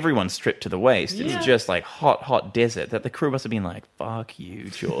 everyone's stripped to the waist. It's just hot desert. That the crew must have been like, "Fuck you,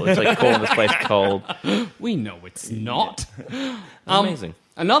 George!" Calling this place cold. We know it's not. Amazing.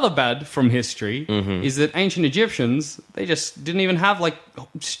 Another bad from history is that ancient Egyptians, they just didn't even have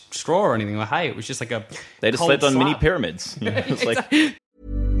straw or anything, or hay. It was just a They just cold slept on mini slab. pyramids. It's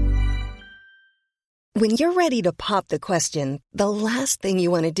When you're ready to pop the question, the last thing you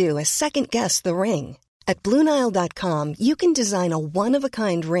want to do is second-guess the ring. At BlueNile.com, you can design a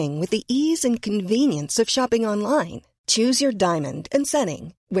one-of-a-kind ring with the ease and convenience of shopping online. Choose your diamond and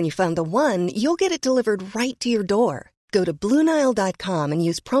setting. When you find the one, you'll get it delivered right to your door. Go to BlueNile.com and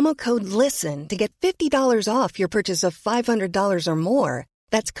use promo code LISTEN to get $50 off your purchase of $500 or more.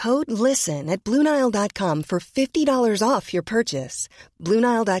 That's code LISTEN at BlueNile.com for $50 off your purchase.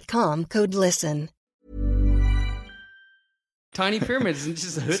 BlueNile.com, code LISTEN. Tiny pyramids and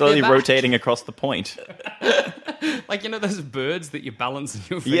just hurt slowly their back. rotating across the point. Those birds that you balance in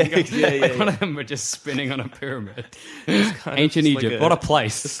your Yeah, finger. yeah. One of them are just spinning on a pyramid. Kind Ancient of just Egypt, what a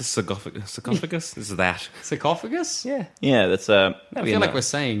place. This is sarcophagus. This is that. Sarcophagus? Yeah. Yeah, that's I feel like we're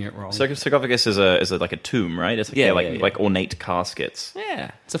saying it wrong. sarcophagus is a tomb, right? It's Yeah, they're yeah. ornate caskets.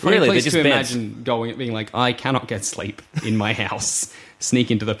 Yeah. It's a funny Really, place they're to just beds. imagine being like, I cannot get sleep in my house.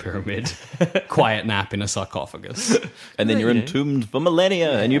 Sneak into the pyramid, quiet nap in a sarcophagus. And then you're entombed for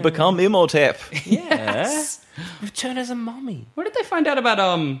millennia, and you become Imhotep. Yes. Return as a mummy. What did they find out about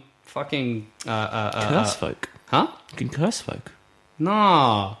fucking Curse folk. huh? You can curse folk.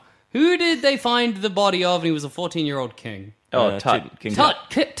 Nah. Who did they find the body of? And he was a 14-year-old king. Oh, Tut. King Tut,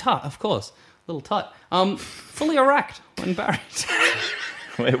 Kit Tut, of course. Little Tut. Fully erect when buried.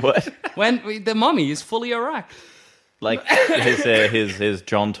 Wait, what? When the mummy is fully erect. Like his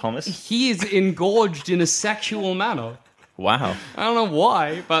John Thomas? He is engorged in a sexual manner. Wow. I don't know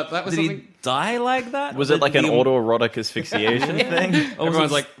why, but that was Did something... he die like that? Was it like an autoerotic asphyxiation thing?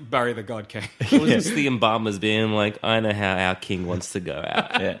 Everyone's like, bury the god king. Or was this the embalmers being like, I know how our king wants to go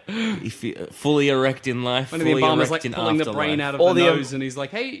out. Yeah. If you fully erect in life, When the fully embalmer's erect like in pulling the afterlife. brain out of Or the the- nose, and he's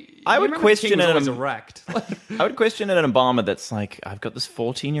like, "Hey, I you would remember question the king was it- always erect." I would question an embalmer that's like, I've got this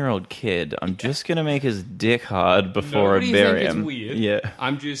 14-year-old kid. I'm just going to make his dick hard before Nobody I bury think him. it's weird. Yeah.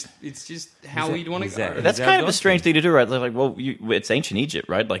 It's just how we'd want to go. exactly. That's Is kind that of a strange thing to do, right? Like, well, it's ancient Egypt,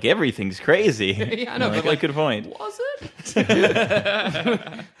 right? Like, everything's crazy. Yeah, I know, but Like, good point. was it?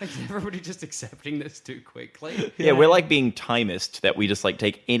 Like everybody just accepting this too quickly. Yeah, we're like being timist that we just like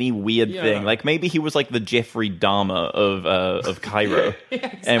take any weird Yeah. thing. Like maybe he was like the Jeffrey Dahmer of Cairo,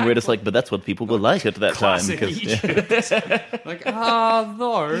 and we're just like, but that's what people were like at that Classic time. Egypt. Like,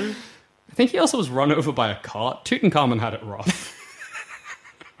 though. I think he also was run over by a cart. Tutankhamun had it rough.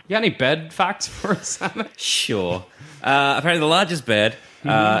 You got any bed facts for us, Sam? Sure. Apparently the largest bed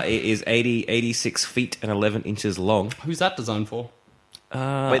is 86 feet and 11 inches long. Who's that designed for? Wait,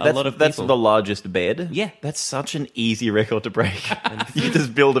 a lot of that's people. the largest bed. Yeah. That's such an easy record to break. You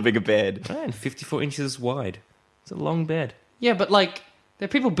just build a bigger bed. And 54 inches wide. It's a long bed. Yeah, but like, there are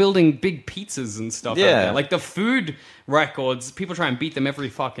people building big pizzas and stuff out Yeah. there. Like the food records, people try and beat them every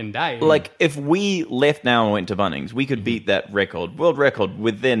fucking day. Like if we left now and went to Bunnings, we could beat that record, world record,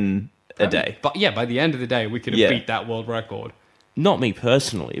 within a day. But yeah, by the end of the day, we could have Yeah. beat that world record. Not me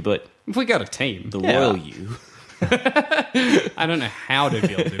personally, but If we got a team. the Yeah. royal you. I don't know how to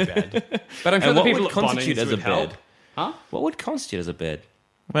build a bed. But I'm sure And the what people would at constitute Bunnings as a would help. bed? Huh? What would constitute as a bed?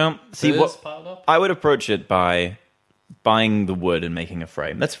 Well, see, Furs what piled up? I would approach it by buying the wood and making a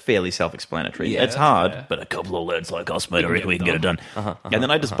frame. That's fairly self-explanatory. Yeah, it's that's hard, fair. but a couple of lads like us, mate, I reckon we can get it done. And then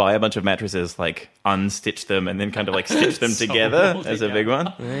I just buy a bunch of mattresses, like unstitch them, and then kind of like stitch them So together well as a big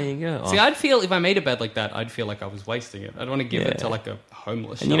one. There you go. See, I'd feel if I made a bed like that, I'd feel like I was wasting it. I'd want to give it Yeah. to like a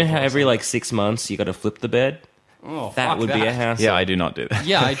homeless. and you know how shelter or every something. like 6 months you got to flip the bed? Oh, That fuck would be a hassle. Yeah, I do not do that.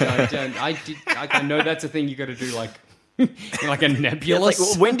 Yeah, I don't. I know that's a thing you got to do, like like a It's nebulous. like,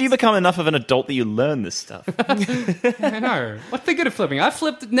 well, when do you become enough of an adult that you learn this stuff? I know. What's the good of flipping? I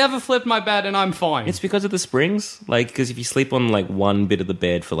never flipped my bed, and I'm fine. It's because of the springs. Like, because if you sleep on like one bit of the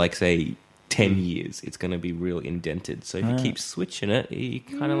bed for like say 10 years, it's going to be real indented. So if you keep switching it, you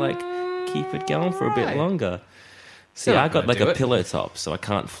kind of like keep it going for a bit Right. longer. See, Still not I got gonna like do a it. pillow top, so I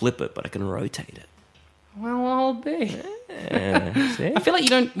can't flip it, but I can rotate it. Well, I'll be. Yeah, see? I feel like you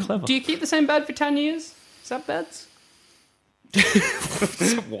don't. Clever. Do you keep the same bed for 10 years? Is that beds?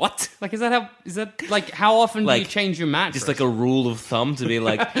 What? Like, is that like how often do you Like, change your mattress? Just like a rule of thumb to be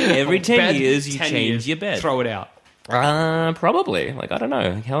like every 10 Bed, years you 10 change years, your bed. Throw it out. Probably. Like, I don't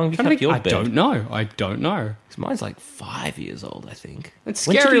know. How long have you kept your I bed? don't know. I don't know. 'Cause mine's like 5 years old, I think. It's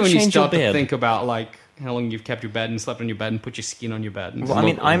When did scary when you change your start to bed? think about like how long you've kept your bed and slept on your bed and put your skin on your bed. And Well, I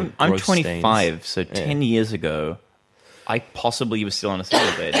mean, Not I'm gross 25, so stains. 10 years ago, I possibly was still on a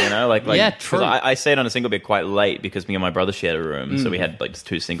single bed, you know? Like Yeah, 'cause true. I stayed on a single bed quite late because me and my brother shared a room, so we had like just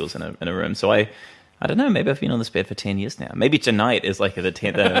two singles in a room. So I don't know, maybe I've been on this bed for 10 years now. Maybe tonight is like the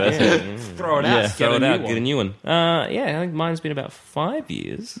 10th anniversary. throw it out. Throw it out, One. get a new one. Yeah, I think mine's been about 5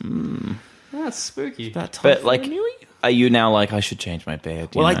 years. That's spooky. About time But for like, a newie. are you now like, I should change my bed?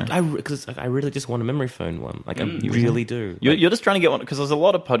 you Well, know? because I really just want a memory foam one. Like, I really do. You're just trying to get one because there's a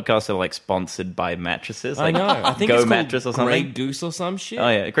lot of podcasts that are like sponsored by mattresses. I Like know. I think Go it's called Mattress or Grey something. Goose or some shit. Oh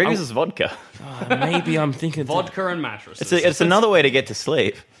yeah, Grey Goose is vodka. Maybe I'm thinking Vodka and mattresses. It's another way to get to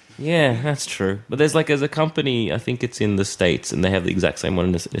sleep. Yeah, that's true. But there's a company, I think it's in the States, and they have the exact same one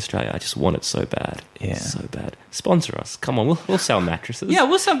in Australia. I just want it so bad. Yeah. So bad. Sponsor us. Come on, we'll sell mattresses. Yeah,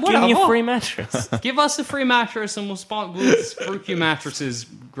 we'll sell- Give me whatever. a free mattress. Give us a free mattress and we'll spruik you mattresses,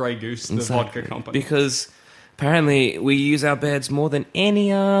 Grey Goose, the vodka company. Because apparently we use our beds more than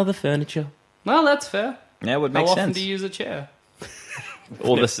any other furniture. Well, that's fair. Yeah, it would How make often sense. do you use a chair?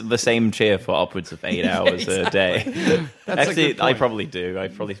 Or the same chair for upwards of 8 hours a day. That's a Actually, good I point. probably do. I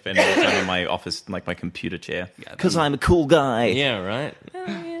probably spend more time in my office, like my computer chair, because I'm a cool guy. Yeah, right.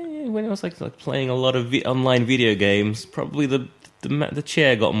 Yeah. When I was like playing a lot of online video games, probably the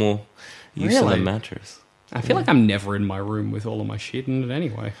chair got more use than the Really? mattress. I feel like I'm never in my room with all of my shit in it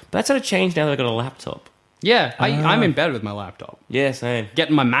anyway. But that's sort of changed now that I got a laptop. Yeah, I'm in bed with my laptop. Yeah, same.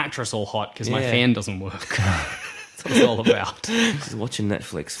 Getting my mattress all hot because my Yeah. fan doesn't work. It's That's what it's all about. Just watching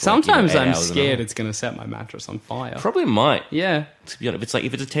Netflix. For Sometimes like, 8 I'm hours scared it's going to set my mattress on fire. Probably might. Yeah. To be honest,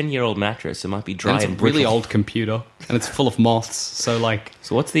 if it's a 10-year-old mattress, it might be dry And it's and a really brittle. old computer, and it's full of moths, so, like,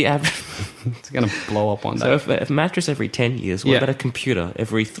 So what's the average? it's going to blow up one day. So if a mattress every 10 years, what Yeah. about a computer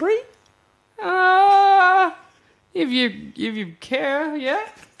every 3? If you care, yeah.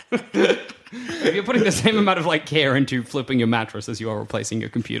 If you're putting the same amount of like care into flipping your mattress as you are replacing your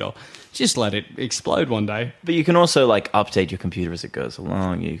computer, just let it explode one day. But you can also like update your computer as it goes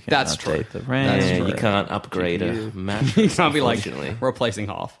along. You can That's update true. the RAM. That's Yeah, true. you can't upgrade a mattress. You can't be like unfortunately. replacing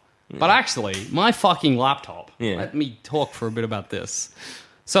half. But actually, my fucking laptop. Yeah. Let me talk for a bit about this.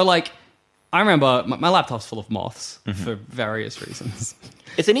 So like, I remember my laptop's full of moths for various reasons.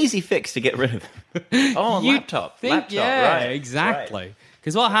 It's an easy fix to get rid of them. Oh, laptop. Yeah, right. exactly.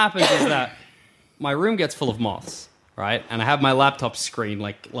 Because what happens is that my room gets full of moths, right? And I have my laptop screen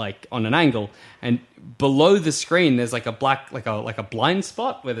like on an angle, and below the screen there's like a black like a blind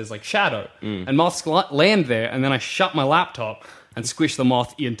spot where there's like shadow, and moths land there, and then I shut my laptop and squish the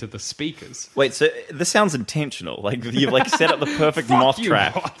moth into the speakers. Wait, so this sounds intentional. Like you've like set up the perfect moth You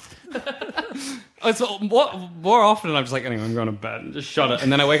trap. moth. So more often I'm just like, anyway, I'm going to bed and just shut it,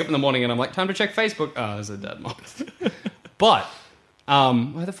 and then I wake up in the morning and I'm like, time to check Facebook. Oh, there's a dead moth. But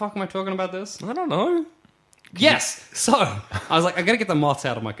why the fuck am I talking about this? I don't know. Yes. So I was like, I gotta get the moths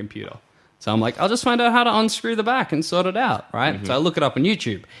out of my computer. So I'm like, I'll just find out how to unscrew the back and sort it out, right? So I look it up on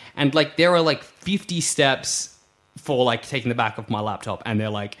YouTube, and like there are like 50 steps for like taking the back of my laptop, and they're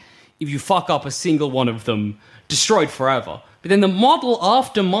like, if you fuck up a single one of them, destroyed forever. But then the model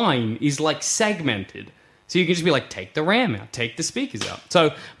after mine is like segmented. So you can just be like, take the RAM out, take the speakers out.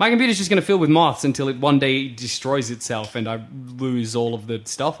 So my computer's just going to fill with moths until it one day destroys itself and I lose all of the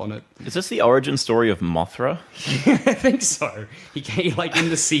stuff on it. Is this the origin story of Mothra? I think so. He came like in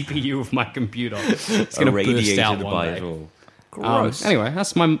the CPU of my computer. It's going to burst Irradiated out by one it day. all. Gross. Anyway,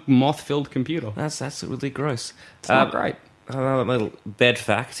 that's my moth-filled computer. That's really gross. It's not great. Another little bed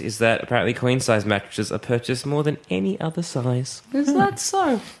fact is that apparently queen-size mattresses are purchased more than any other size. Is that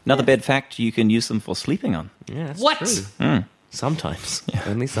so? Another bed fact, you can use them for sleeping on. Yeah, that's What? true. Sometimes.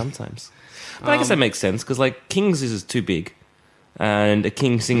 Only sometimes. But I guess that makes sense, because like kings is too big, and a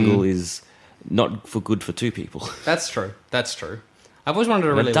king single is not good for 2 people. That's true. That's true. I've always wanted a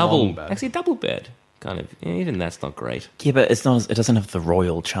And really long bed. Actually, a double bed, kind of. Yeah, even that's not great. Yeah, but it's not. It doesn't have the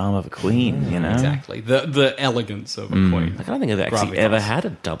royal charm of a queen, you know. Exactly. The elegance of a queen. Like, I don't think I've actually Gravitas. ever had a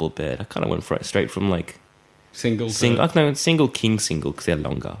double bed. I kind of went straight from like Single. single king single because they're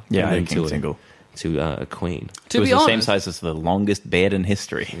longer. Yeah, and then king to single. To a queen. It To was be the same honest, size as the longest bed in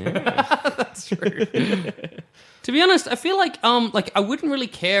history. that's true. To be honest, I feel like I wouldn't really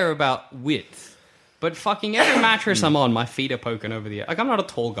care about width. But fucking every mattress I'm on, my feet are poking over the edge. Like, I'm not a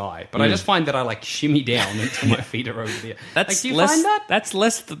tall guy, but I just find that I, like, shimmy down until my feet are over the edge. Like, do you find that? That's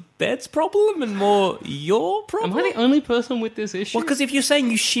less the bed's problem and more your problem. Am I the only person with this issue? Well, because if you're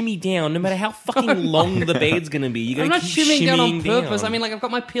saying you shimmy down, no matter how fucking long the bed's going to be, you're I'm going not to keep shimmying down on shimmying purpose. down. I mean, like, I've got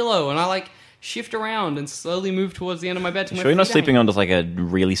my pillow, and I, like, shift around and slowly move towards the end of my bed. To Sure, you're not sleeping on just like a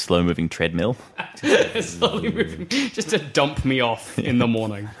really slow-moving treadmill. slowly moving, just to dump me off in the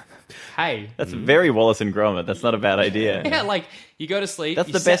morning. Hey. That's very Wallace and Gromit. That's not a bad idea. Yeah, like, you go to sleep, That's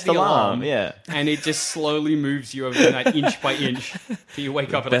you the set best the alarm, yeah. and it just slowly moves you over the night, inch by inch, till you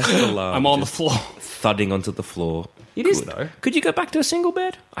wake up and best alarm, I'm on the just- floor. thudding onto the floor. It is, Good. though. Could you go back to a single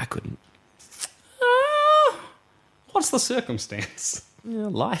bed? I couldn't. What's the circumstance? Yeah,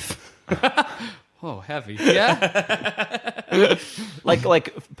 life. Oh, heavy. Yeah? Like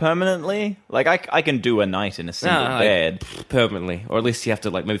permanently? Like I can do a night in a single bed. Permanently. Or at least you have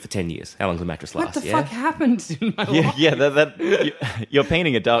to, like, maybe for 10 years. How long does the mattress last? What the yeah? fuck happened in my Yeah, life? yeah. You're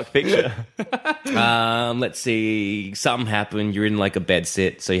painting a dark picture. Let's see. Something happened. You're in like a bed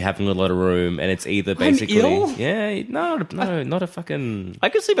sit, so you're having a lot of room, and it's either basically ill? yeah, no, not a fucking I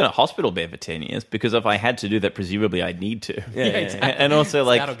could sleep in a hospital bed for 10 years because if I had to do that, presumably I'd need to. yeah. exactly. And also,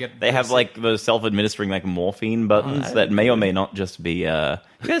 That'll like, get they have sick. like the self-administering like morphine buttons that may or may not just be. You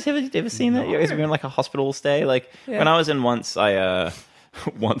guys ever seen that? You guys ever been in like a hospital stay? Like when I was in once,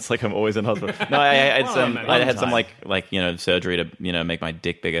 once like I'm always in hospital. No, I had some. I had some like surgery to make my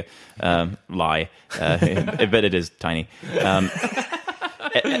dick bigger. Lie, but it is tiny.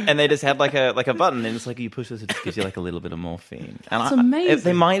 And they just had like a button, and it's like you push this, it just gives you like a little bit of morphine. And That's amazing.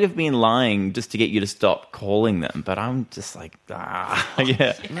 They might have been lying just to get you to stop calling them, but I'm just like,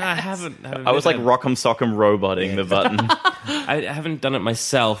 yeah. No, I haven't. I was like rock'em sock'em roboting the button. I haven't done it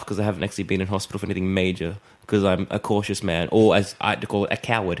myself because I haven't actually been in hospital for anything major because I'm a cautious man, or as I like to call it, a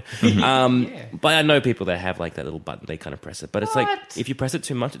coward. But I know people that have like that little button, they kind of press it. But it's like, if you press it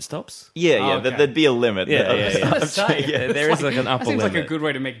too much, it stops. Yeah, okay. There'd be a limit. Yeah. There is like an upper That seems limit. like a good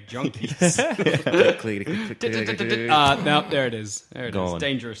way to make junkies. No, there it is. There it is. Gone.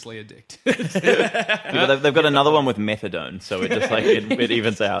 Dangerously addicted. They've got another one with methadone, so it just like it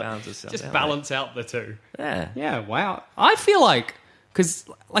evens out. Just balance out the two. Yeah. Yeah, wow. I feel like, because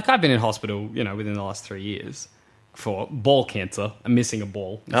like I've been in hospital, within the last 3 years for ball cancer and missing a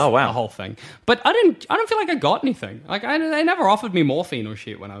ball. Oh, wow. The whole thing. But I don't feel like I got anything. Like they never offered me morphine or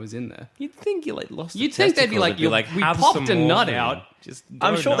shit when I was in there. You'd think you like lost. You'd think they'd be like, we have popped some a nut morphine. out. Just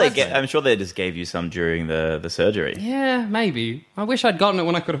I'm go sure nuts. I'm sure they just gave you some during the surgery. Yeah, maybe. I wish I'd gotten it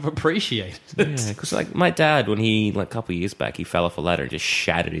when I could have appreciated it. Yeah, because like my dad, when he like a couple of years back, he fell off a ladder and just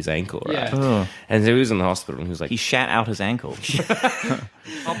shattered his ankle. Right, Yeah. and so he was in the hospital and he was like, He shat out his ankle.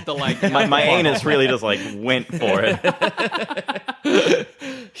 Up the like my anus really just like went for it.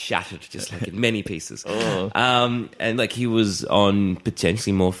 shattered just like in many pieces. And like he was on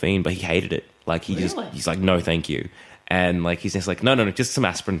potentially morphine, but he hated it. Like he's like, no, thank you. And like he's just like, no, just some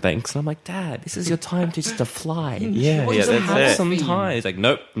aspirin, thanks. And I'm like, Dad, this is your time just to fly. Yeah, Just that's have it. some time. He's like,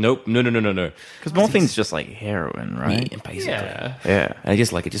 no. Because morphine's just like heroin, right? Yeah, basically. Yeah. Yeah. And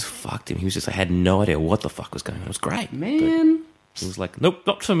it just fucked him. He was just, I had no idea what the fuck was going on. It was great. Man. He was like, nope,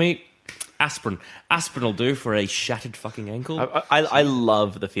 not for me. Aspirin will do for a shattered fucking ankle. I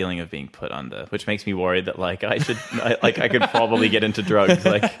love the feeling of being put under, which makes me worried that like I could probably get into drugs.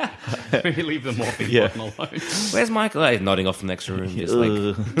 Like, Maybe leave the morphine Yeah. button alone. Where's Michael? He's nodding off from the next room, just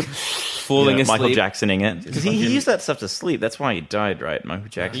like falling asleep. Michael Jacksoning it because he used that stuff to sleep. That's why he died, right? Michael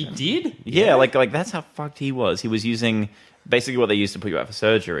Jackson. He did? Yeah, like that's how fucked he was. He was using basically what they used to put you out for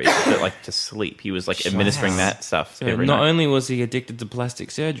surgery, to sleep. He was like administering that stuff So every not night. only was he addicted to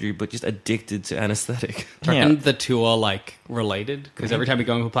plastic surgery, but just addicted to anesthetic. And the two are like related because every time he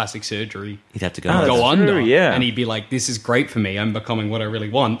go in for plastic surgery, He'd have to go. Oh, on. go that's under, true, yeah. and he'd be like, "This is great for me. I'm becoming what I really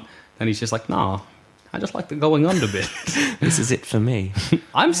want." And he's just like, "Nah, I just like the going under bit." This is it for me.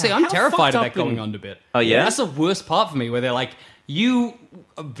 I'm how terrified of fucked that up going in- under bit. Oh, yeah? That's the worst part for me. Where they're like, "You,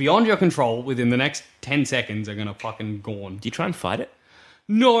 beyond your control, within the next 10 seconds, are gonna fucking gone." Do you try and fight it?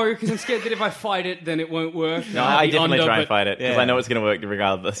 No, because I'm scared that if I fight it, then it won't work. No, I'll I be definitely under, try and but- fight it because I know it's going to work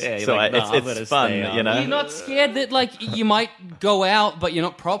regardless. Yeah, you're so like, "Nah, I'm gonna it's fun, stay up." you know. You're not scared that like you might go out, but you're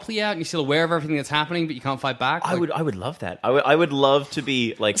not properly out, and you're still aware of everything that's happening, but you can't fight back. I would love that. I would love to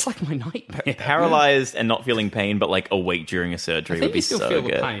be like It's like my nightmare. paralyzed and not feeling pain, but like awake during a surgery I think would be you still so feel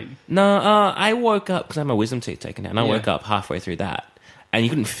good. the pain. No, I woke up because I had my wisdom teeth taken out, and I woke up halfway through that, and you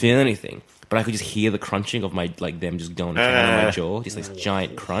couldn't feel anything, but I could just hear the crunching of my them just going down on my jaw, just this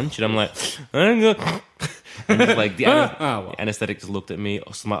giant crunch, and I'm like, and just, like the anesthetic just looked at me,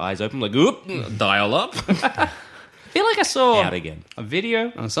 so my eyes open, like, oop, dial up, I feel like I saw out again. a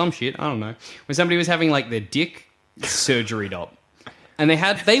video or some shit, I don't know, when somebody was having like their dick surgeryed up, and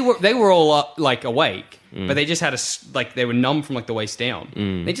they were all up, like awake, but they just had they were numb from like the waist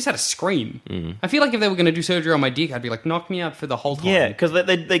down. They just had a scream. I feel like if they were going to do surgery on my dick, I'd be like, knock me out for the whole time. Yeah, because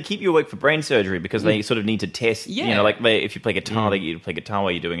they keep you awake for brain surgery because they sort of need to test. You Yeah. know, like if you play guitar, they get you to play guitar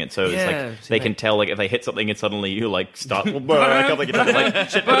while you're doing it. So it's Yeah, like so they can tell like if they hit something and suddenly you like start. I can't play guitar. Like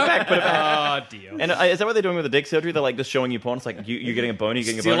shit, put it back, put it back. Oh dear. And is that what they're doing with the dick surgery? They're like just showing you porn. It's like you're getting a boner, you're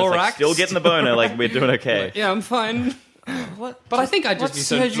getting a Still boner. It's like, erect? still getting the boner. Like we're doing okay. Yeah, I'm fine. What? But I think I'd just what be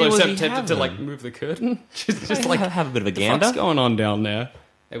so surgery was he tempted to like having? move the curtain. just like have a bit of a the fuck's gander. going on down there?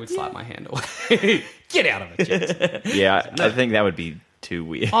 They would slap my hand away. Get out of it, Jets. Yeah, I think that would be too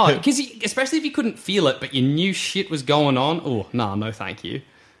weird. Oh, because especially if you couldn't feel it, but you knew shit was going on. Oh, no, thank you.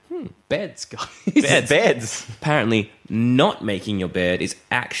 Beds, guys. Beds. Apparently, not making your bed is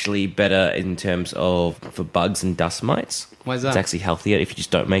actually better in terms of for bugs and dust mites. Why is that? It's actually healthier if you just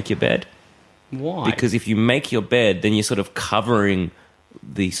don't make your bed. Why? Because if you make your bed, then you're sort of covering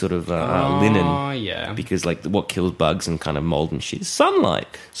the sort of linen. Oh, yeah. Because like what kills bugs and kind of mold and shit is sunlight.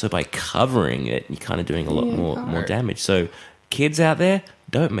 So by covering it, you're kind of doing a lot more damage. So kids out there,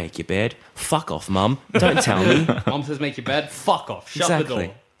 don't make your bed. Fuck off, mum. Don't tell me. Mom says make your bed. Fuck off. Shut the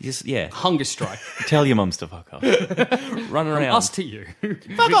door. Just Hunger strike. Tell your mums to fuck off. run around. Us to you.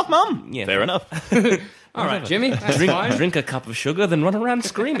 Fuck off, mum. Yeah. Fair enough. All right, Jimmy. That's fine. Drink a cup of sugar, then run around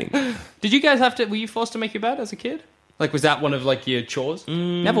screaming. Did you guys were you forced to make your bed as a kid? Like, was that one of like your chores?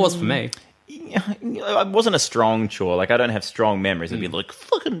 Never was for me. It wasn't a strong chore. Like I don't have strong memories. It'd be like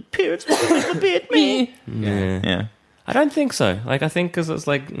fucking parents want to make a bed, me. Yeah. I don't think so. Like, I think because it's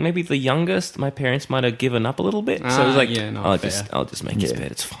like maybe the youngest, my parents might have given up a little bit. So it was like, yeah, not I'll fair. just make his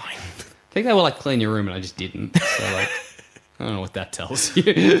bed. It's fine. I think they were like clean your room, and I just didn't. So like, I don't know what that tells you.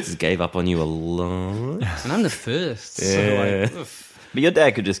 Just gave up on you a lot. And I'm the first. Yeah. So, But your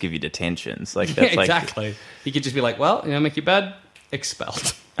dad could just give you detentions. Like, that's exactly. He could just be like, well, make your bed,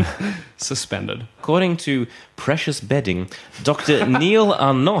 expelled. Suspended. According to Precious Bedding, Dr. Neil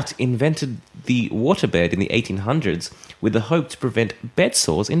Arnott invented the waterbed in the 1800s with the hope to prevent bed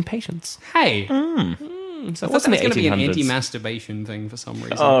sores in patients. Hey. So I it thought wasn't that was going the to be an 1800s. anti-masturbation thing for some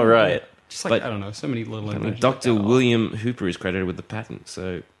reason. Oh, right. Just like, But- I don't know, so many little I mean, inventions Dr. like that. William Hooper is credited with the patent,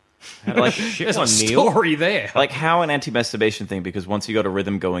 so... Like, There's a on, Neil. story there. like how an anti-masturbation thing, because once you got a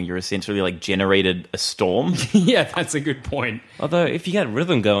rhythm going, you're essentially like generated a storm. Yeah, that's a good point. Although, if you get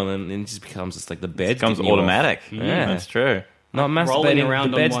rhythm going, then it just becomes just like the bed. It becomes getting you off. automatic. Yeah. That's true. Not Rolling masturbating, around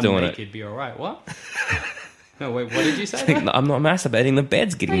the bed's on doing one it. naked be all right. What? No, wait, what did you say? there? I'm not masturbating, the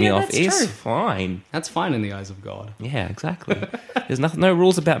bed's getting me yeah, off. that's It's true. fine. That's fine in the eyes of God. Yeah, exactly. There's no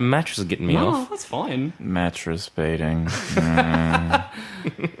rules about mattresses getting me No, off. that's fine. Mattress baiting.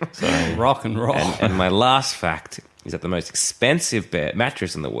 Rock and roll. And my last fact is that the most expensive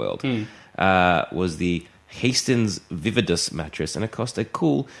mattress in the world was the Hastings Vividus mattress, and it cost a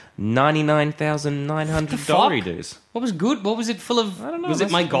cool $99,900 dues. What was good? What was it full of? I don't know. Was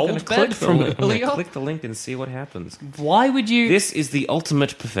it my I'm gonna gold click bed the from link. I'm gonna earlier? click the link and see what happens. Why would you? This is the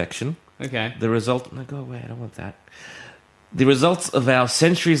ultimate perfection. Okay. The result... No, go away. I don't want that. The results of our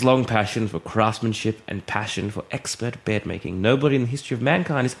centuries-long passion for craftsmanship and passion for expert bed making. Nobody in the history of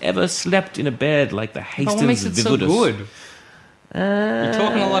mankind has ever slept in a bed like the But Hastings what makes it so Vividus. good? You're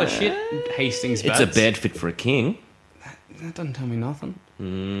talking a lot of shit, Hastings beds. It's a bed fit for a king. That doesn't tell me nothing.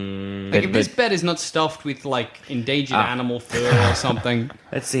 Like, if this bed is not stuffed with, like, endangered animal fur or something.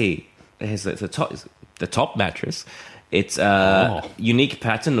 Let's see. It's the top mattress. It's a unique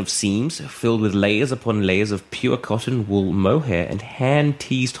pattern of seams filled with layers upon layers of pure cotton, wool, mohair, and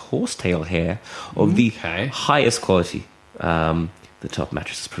hand-teased horsetail hair of the highest quality. The top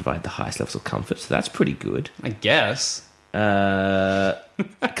mattresses provide the highest levels of comfort, so that's pretty good. I guess.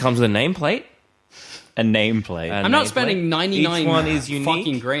 It comes with a nameplate. A nameplate. I'm not spending 99 Each one is unique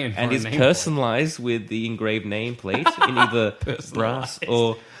fucking grand for and a is nameplate. personalized with the engraved nameplate in either brass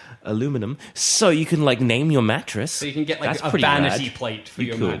or aluminum, so you can like name your mattress. So you can get like That's a pretty vanity rad. plate for You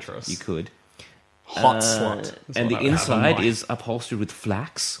your could. mattress. You could. Hot slut. That's And what the I would have inside on is upholstered with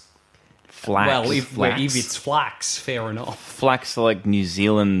flax. Flax. Well, if flax. it's flax, fair enough. Flax, like New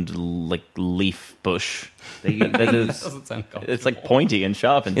Zealand, like leaf bush. Doesn't sound good. It's like pointy and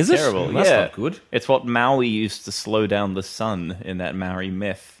sharp and Is it? terrible. That's yeah. not good. It's what Maui used to slow down the sun in that Maori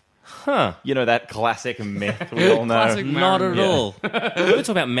myth. Huh. You know, that classic myth we all know. Classic Not Maori at all. We were talking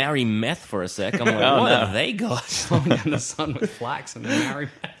about Maori meth for a sec. I'm like, what have they got? Slowing down the sun with flax and then marry.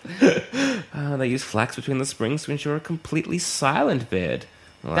 They use flax between the springs to ensure a completely silent bed.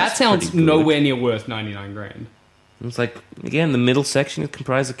 Well, That that's sounds pretty good. nowhere near worth 99 grand. It's like, again, the middle section is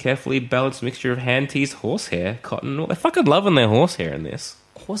comprised of a carefully balanced mixture of hand-teased horsehair, cotton. They're fucking loving their horsehair in this.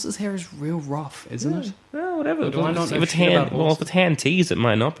 Horse's hair is real rough, isn't it? Well, whatever. Do I not know if it's shit about hand, well, if horses? it's hand-teased, it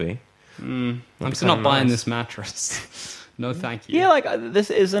might not be. I'm still kinda not buying nice. this mattress. No, thank you. Yeah, like this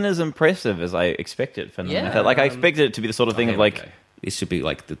isn't as impressive as I expected for Yeah, Like I expected it to be the sort of thing of like, This should be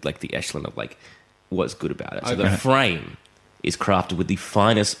like the echelon of like what's good about it. So Okay. the frame is crafted with the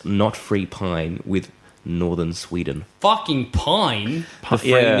finest knot-free pine with northern Sweden. Fucking pine. The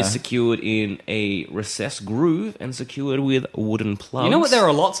frame Yeah. is secured in a recessed groove and secured with wooden plugs. You know what there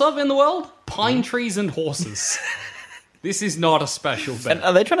are lots of in the world? Pine trees and horses. This is not a special bed. and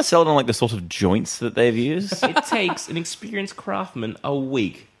are they trying to sell it on like the sort of joints that they've used? It takes an experienced craftsman a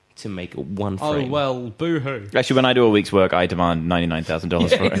week to make one Oh, frame. well, boo-hoo. Actually, when I do a week's work, I demand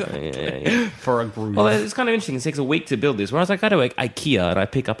 $99,000 for it. For a groove. Well, it's kind of interesting. It takes a week to build this. Whereas I go to IKEA and I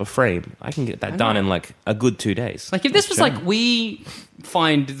pick up a frame, I can get that done in like a good 2 days. Like, if this was like, we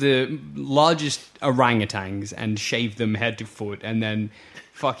find the largest orangutans and shave them head to foot, and then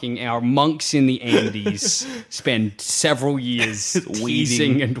fucking our monks in the Andes spend several years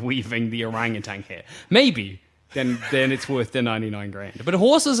teasing and weaving the orangutan hair. Maybe. Then it's worth the 99 grand. But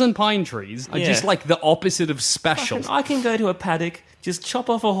horses and pine trees are just like the opposite of special. I can go to a paddock, just chop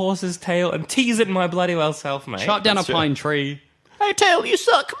off a horse's tail and tease it my bloody well self, mate. Chop down a pine tree. Hey, tail, you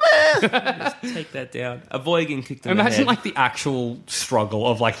suck, man! Take that down. Avoid getting kicked in the Imagine head. like the actual struggle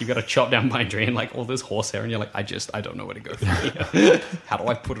of like you've got to chop down pine tree and like all this horsehair, and you're like, I don't know where to go from here. How do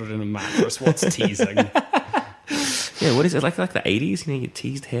I put it in a mattress? What's teasing? Yeah, what is it? Like the 80s? You know, you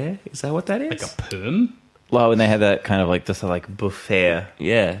teased hair? Is that what that is? Like a perm? Well, when they had that kind of like this like buffet.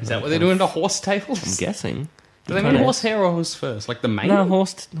 yeah. Is that what they're doing to horse tails? I'm guessing. Do they mean horse hair or horse first? Like the mane? No,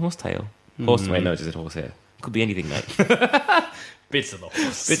 horsetail. Horse, wait, no, just horsehair. Could be anything, mate. Bits of the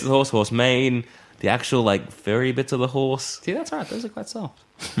horse. Bits of the horse mane, the actual like furry bits of the horse. See, that's right. Those are quite soft.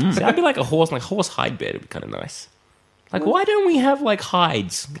 See, I'd be like a horse, like horse hide bed would be kind of nice. Like, why don't we have like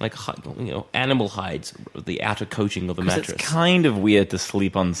hides, like animal hides, the outer coating of the mattress? It's kind of weird to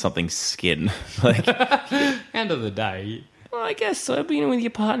sleep on something's skin. Like, End of the day. Well, I guess so. But with your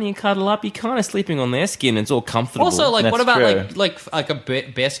partner, you cuddle up, you're kind of sleeping on their skin. It's all comfortable. Also, like, That's what about true. like a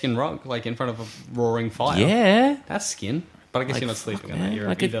bearskin rug, like in front of a roaring fire? yeah, That's skin. But I guess you're not sleeping on that. You're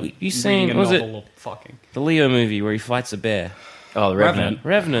like either you saying, reading a was it- novel or fucking. the Leo movie where he fights a bear. oh, the Revenant. I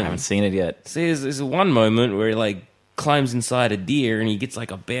Revenant. haven't seen it yet. See, there's one moment where he like climbs inside a deer and he gets like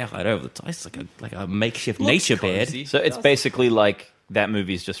a bear hide over the top. It's like a makeshift nature bed. cozy. So it's basically like that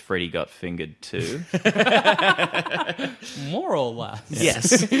movie's just Freddy Got Fingered too. More or less.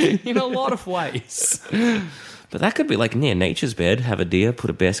 Yes. In a lot of ways. But that could be like near nature's bed. Have a deer, put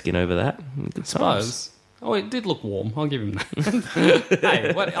a bear skin over that. Good times. Suppose. Oh, it did look warm. I'll give him that.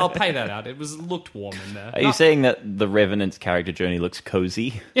 Hey, I'll pay that out. It looked warm in there. Are you saying that the Revenant's character journey looks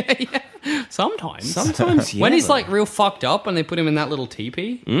cozy? Sometimes. Sometimes, yeah. When he's like real fucked up and they put him in that little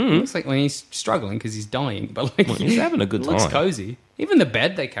teepee, it looks like when he's struggling because he's dying. But like he's having a good it looks time. cozy. Even the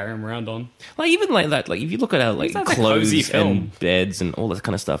bed they carry him around on. Like even like that, like if you look at our like Sounds like a cozy clothes film. and beds and all that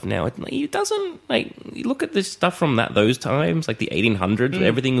kind of stuff now, it doesn't like you look at this stuff from those times, like the 1800s, where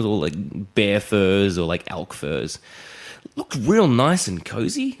everything was all like bear furs or like elk furs. Looked real nice and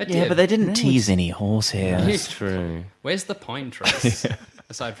cozy. Yeah, but they didn't tease any horsehair. That's true. Where's the pine trees?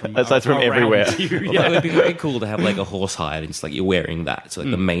 Aside from Aside everywhere. Yeah, it would be very cool to have like a horse hide and just like you're wearing that, so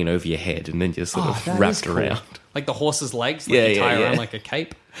like the mane over your head and then just sort of that wrapped is cool. around. Like the horse's legs, like Yeah, you tie yeah, around yeah. like a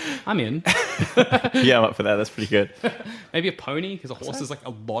cape. I'm in. Yeah, I'm up for that. That's pretty good. Maybe a pony, because a horse is like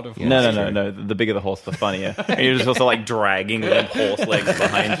a lot of... No. The bigger the horse, the funnier. And you're just also like dragging limp horse legs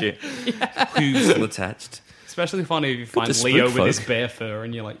behind you. Hooves still attached. Especially funny if you find to spook Leo with folk. his bear fur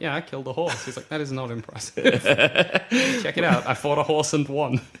and you're like, yeah, I killed a horse. He's like, that is not impressive. Check it out. I fought a horse and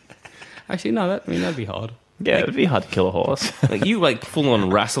won. Actually, no, that'd be hard. Yeah, it'd be hard to kill a horse. Like you like full on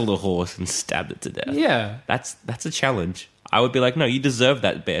wrestled a horse and stabbed it to death. Yeah. That's a challenge. I would be like, no, you deserve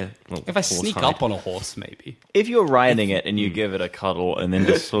that bear. If I sneak up on a horse, maybe. If you're riding it and you give it a cuddle and then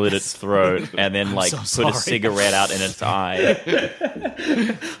just slit its throat and then like so put sorry. a cigarette out in its eye.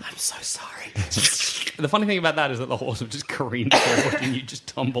 I'm so sorry. The funny thing about that is that the horse would just careen forward and you just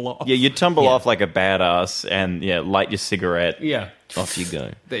tumble off. Yeah, you tumble off like a badass and light your cigarette. Yeah. Off you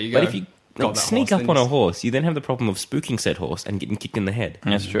go. There you But go. if you Got like, that sneak horse, up then on you a horse, you then have the problem of spooking said horse and getting kicked in the head.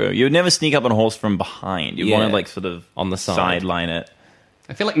 That's true. You would never sneak up on a horse from behind. You Yeah. want to like sort of On the side. sideline it.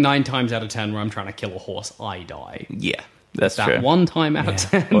 I feel like 9 times out of 10 where I'm trying to kill a horse, I die. Yeah. That's That true. one time out of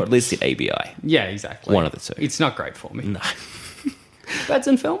 10. Or at least the ABI. Yeah, exactly. One of the two. It's not great for me. No. Beds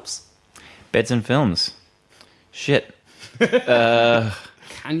and films? Beds and films. Shit. Can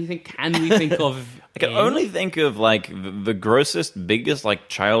we think of... I can only think of like the grossest, biggest like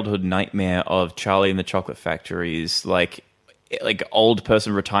childhood nightmare of Charlie and the Chocolate Factory's like old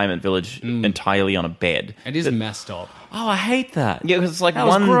person retirement village entirely on a bed. It is messed up. Oh, I hate that. Yeah, because it's like That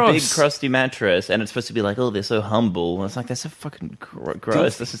was one gross. big crusty mattress, and it's supposed to be like, oh, they're so humble. And it's like, they're so fucking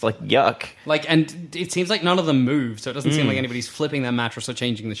gross. This is like yuck. Like, and it seems like none of them move, so it doesn't seem like anybody's flipping their mattress or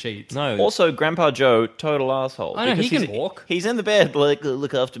changing the sheets. No. Also, Grandpa Joe, total asshole. I know, because he can he's- walk. He's in the bed, like,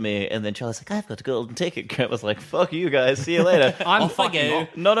 look after me. And then Charlie's like, I've got a golden ticket. Grandpa's like, fuck you guys, see you later. I'm Off I fucking go.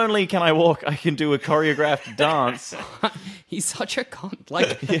 off. Not only can I walk, I can do a choreographed dance. He's such a cunt.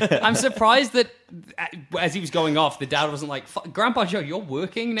 Like, I'm surprised that as he was going off, the dad wasn't like, Grandpa Joe, you're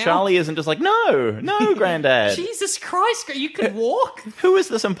working now? Charlie isn't just like, no, Granddad. Jesus Christ, you can walk? Who is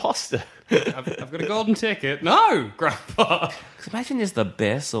this imposter? I've got a golden ticket. No, Grandpa. 'Cause imagine just the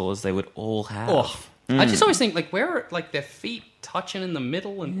bear sores they would all have. Oh. I just always think, like, where are, like, their feet touching in the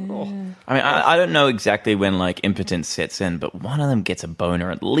middle? And I mean, I don't know exactly when, like, impotence sets in, but one of them gets a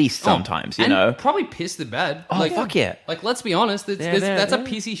boner at least sometimes, you and know? probably piss the bed. Oh, fuck yeah. Like, let's be honest, that's a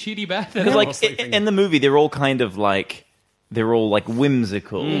pissy, shitty bed. Because, like, in the movie, they're all kind of, like... They're all like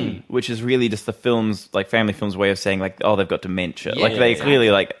whimsical, which is really just the film's like family film's way of saying like, oh, they've got dementia. Yeah, like they exactly.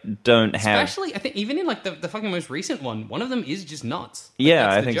 clearly like don't have. Especially, I think even in like the fucking most recent one of them is just nuts. Like, Yeah,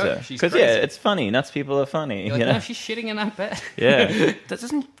 that's I the think joke. so. She's Because crazy. it's funny. Nuts people are funny. You're like, you know? no, she's shitting in that bed. Yeah,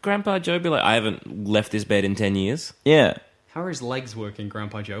 Doesn't Grandpa Joe be like, I haven't left this bed in 10 years? yeah. How are his legs working,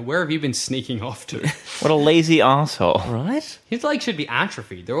 Grandpa Joe? Where have you been sneaking off to? What a lazy asshole. Right? His legs should be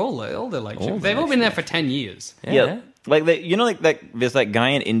atrophied. They're all their legs. They've all been there for 10 years. Yeah. Like you know, like that. There's that guy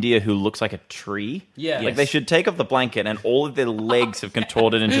in India who looks like a tree. Yeah. Like Yes. they should take off the blanket and all of their legs have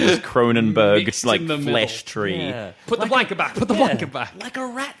contorted into this Cronenberg Mixed like in the flesh middle. tree. Yeah. Put the blanket back. Put the blanket back. Like a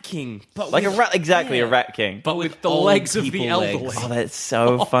rat king. But Like a with- rat, exactly yeah. a rat king. But With with the old legs of the people elderly. legs. Oh, that's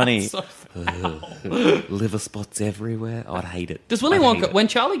so funny. So Liver spots everywhere. I'd hate it. Does Willy I'd hate Wonka, it. when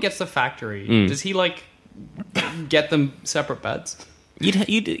Charlie gets the factory, does he like get them separate beds?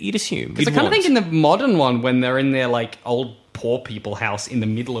 You'd assume. Because I kind of think in the modern one, when they're in their like old poor people house in the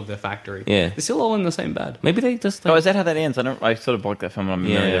middle of their factory, they're still all in the same bed. Maybe they just. Oh, is that how that ends? I sort of blocked that film on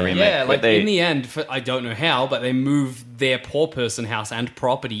the remake. Yeah, like they, in the end, I don't know how, but they move their poor person house and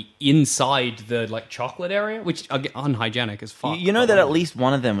property inside the like chocolate area, which unhygienic as fuck. You know that at least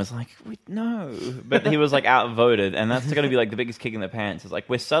one of them was like, no, but he was like outvoted, and that's going to be like the biggest kick in the pants. It's like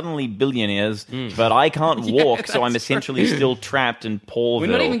we're suddenly billionaires, but I can't walk, so I'm essentially still trapped in Paulville. We're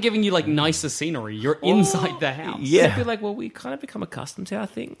not even giving you like nicer scenery. You're inside the house. Yeah, I'd be like, well, we kind of become accustomed to our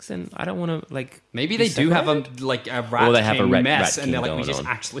things, and I don't want to like. Maybe they do have a rat Or they have a rat mess, king and they're like, we going just on.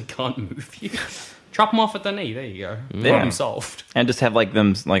 actually can't move you. Chop them off at the knee. There you go. Yeah. Problem solved. and just have like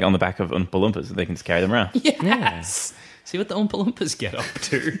them like on the back of Oompa Loompas, so they can just carry them around. Yes. See what the Oompa Loompas get up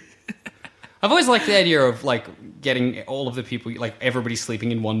to. I've always liked the idea of like getting all of the people, like everybody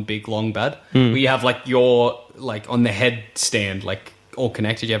sleeping in one big long bed. Where you have like your like on the head stand, like all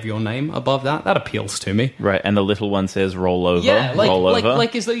connected. You have your name above that. That appeals to me. Right, and the little one says "roll over." Yeah, roll over.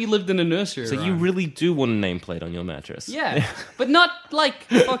 like as though you lived in a nursery. So you really do want a nameplate on your mattress? Yeah, but not like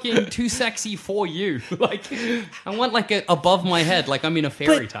fucking too sexy for you. Like, I want like a above my head, like I'm in a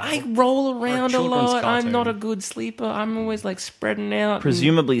fairy But tale. I roll around a children's lot. cartoon. I'm not a good sleeper. I'm always like spreading out.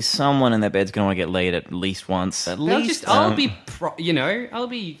 Presumably, someone in their bed's going to want to get laid at least once. At I'll least, I'll be, I'll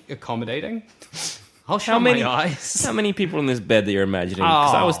be accommodating. I'll shut my eyes. How many people in this bed that you're imagining?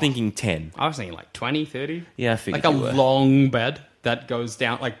 Because I was Oh. thinking 10. I was thinking like 20, 30. Yeah, I figured Like a you were. long bed that goes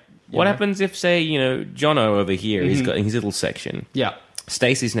down, like... What happens if, say, Jono over here, he's got in his little section. Yeah.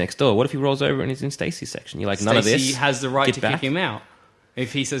 Stacy's next door. What if he rolls over and he's in Stacy's section? You're like, none of this. Stacey has the right Get to back. kick him out.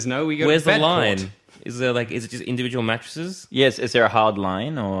 If he says no, we go Where's to bed the line? court. Is it just individual mattresses? Yes, is there a hard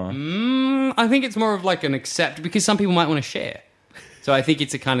line or? I think it's more of like an accept, because some people might want to share. So I think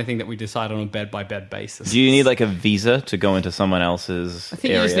it's the kind of thing that we decide on a bed-by-bed basis. Do you need like a visa to go into someone else's I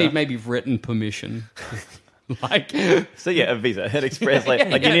think area? you just need maybe written permission. Like, So yeah, a visa, an express. Yeah,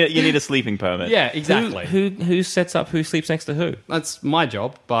 Like yeah. you need a sleeping permit. yeah, exactly. Who sets up who sleeps next to who? That's my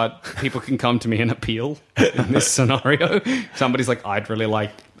job, but people can come to me and appeal in this scenario. Somebody's like, I'd really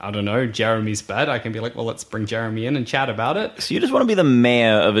like, I don't know, Jeremy's bed. I can be like, well, let's bring Jeremy in and chat about it. So you just want to be the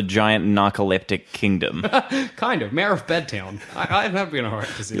mayor of a giant narcoleptic kingdom. Kind of. Mayor of Bedtown. I've never been in a right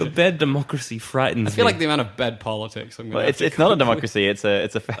Your position. bed democracy frightens I feel me. like the amount of bed politics I'm going Well, to have to it's not a cope with. democracy. It's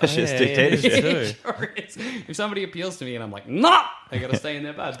a fascist yeah, dictatorship. it is. Sure is. If somebody appeals to me and I'm like, no, they got to stay in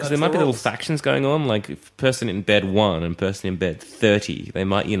their bed. Because there might be little factions going on, like if person in bed 1 and person in bed 30. They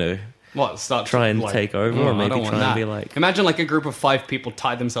might, What, start try to, and like, take over, oh, or I maybe don't want try and that. be like... Imagine like a group of 5 people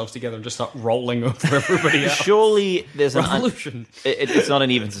tie themselves together and just start rolling over everybody else. Surely there's an Revolution. It's not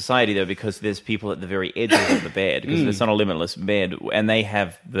an even society though, because there's people at the very edges of the bed, because it's not a limitless bed, and they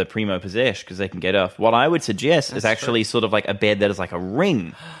have the primo possession because they can get off. What I would suggest is actually sort of like a bed that is like a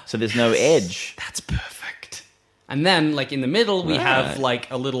ring, so there's no edge. That's perfect. And then, like, in the middle, we have,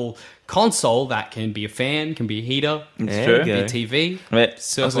 like, a little console that can be a fan, can be a heater, There true. you go. be a TV. But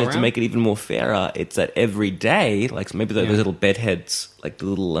circle Also, to around. make it even more fairer, it's that every day, like maybe those little bed heads, like the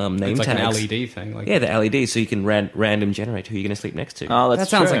little name It's like tags. an LED thing. Like, Yeah, the LEDs, so you can random generate who you're going to sleep next to. Oh, that that's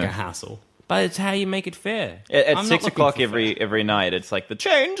sounds true. like a hassle. But it's how you make it fair. At I'm not 6 looking o'clock for every night, it's like the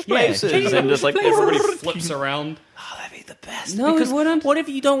change Yeah, places, change and just like Everybody flips around. Oh, that'd be the best. No, it because wouldn't. what if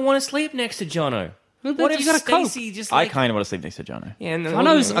you don't want to sleep next to Jono? Well, What if you gotta cope. Stacey just I like... kind of want to sleep next to Jono. Yeah, no,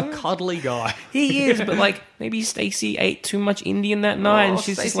 Jono's a cuddly guy. He is, but like maybe Stacey ate too much Indian that night, and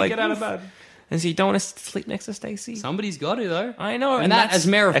she's just like, get out of bed. and so you don't want to sleep next to Stacey. Somebody's got to, though. I know, And that, as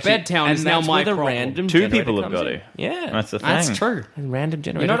mayor of actually- Bedtown, and is now that's my where the problem. random 2 generator people have comes got in. to. Yeah, That's the thing. That's true. and random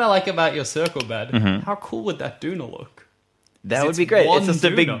generator. You know what I like about your circle bed? How cool would that doona look? That would It's be great. one It's just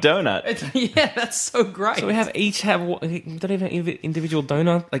a big doona. donut. Yeah, that's so great. So we each have don't even have individual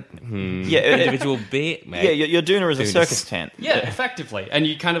donut, like individual bit. Yeah, your doona is a Dude, circus tent. Yeah, effectively. And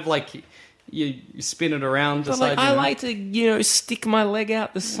you kind of like, you spin it around. But Decide, like, I like to stick my leg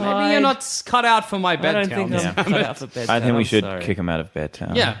out the side. Maybe you're not cut out for my I bed don't town. think I'm cut out for bed. I think town, we I'm should sorry. kick him out of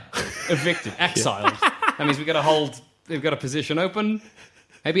Bedtown. Yeah, evicted, exiled. That means we've got a position open.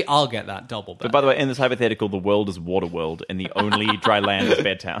 Maybe I'll get that double bed. But by the way, in this hypothetical, the world is Waterworld, and the only dry land is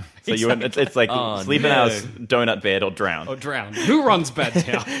Bedtown. So it's like sleep in no. our donut bed or drown. or drown. Who runs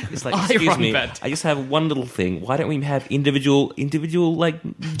Bedtown? It's like, I excuse run me, Bedtown. I just have one little thing. Why don't we have individual like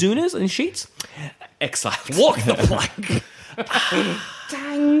doonas and sheets? Exiled. Walk the plank.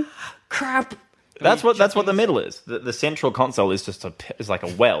 Dang. Crap. That's what the middle is. The central console is just is like a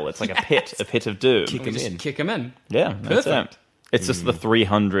well. It's like a pit of doom. Kick We him just in. kick him in. Yeah, that's Perfect. it. It's just the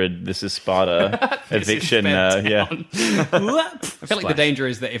 300, this is Sparta eviction. Yeah. I feel like the danger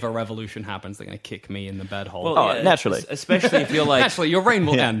is that if a revolution happens, they're going to kick me in the bed hole. Naturally. Especially if you're like... Actually, your reign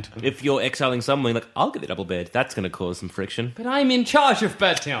will end. If you're exiling someone, like, I'll get the double bed. That's going to cause some friction. But I'm in charge of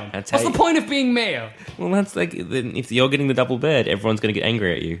Bedtown. That's What's how the point of being mayor? Well, that's like... Then if you're getting the double bed, everyone's going to get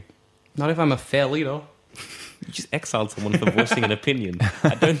angry at you. Not if I'm a fair leader. You just exiled someone for voicing an opinion.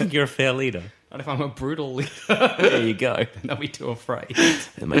 I don't think you're a fair leader. Not if I'm a brutal leader. There you go. They'll be too afraid.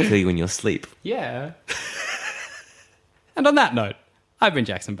 It might kill you in your sleep. Yeah. And on that note, I've been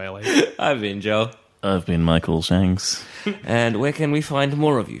Jackson Bailey. I've been Joe. I've been Michael Shanks. And where can we find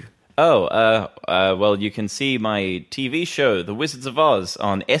more of you? Well, you can see my TV show, The Wizards of Oz,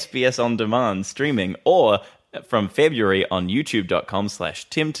 on SBS On Demand streaming, or from February on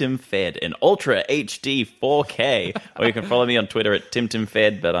youtube.com/TimTimFed in Ultra HD 4K. Or you can follow me on Twitter at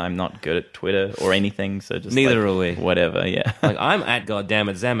TimTimFed, but I'm not good at Twitter or anything, so just Neither are we. Whatever, yeah. Like, I'm at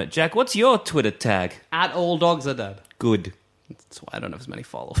goddammit. Jack, what's your Twitter tag? At All Dogs Are Dead. Good. That's why I don't have as many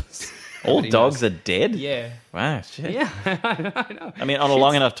followers. All dogs are dead? Yeah. Wow, shit. Yeah, I know. I mean, on a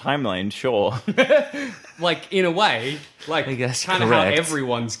long enough timeline, sure. Like, in a way, like, I guess kind of how correct.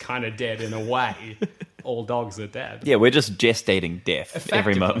 everyone's kind of dead in a way. All dogs are dead. Yeah, we're just gestating death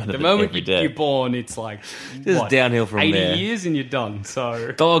every moment The of moment every day. you're born, it's like, Just downhill from 80 there. years and you're done,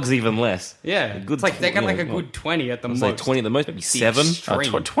 so... Dogs even less. Yeah, A good it's like they got tw- like a yeah, good 20 at the I'd most. say 20 at the most, maybe 7.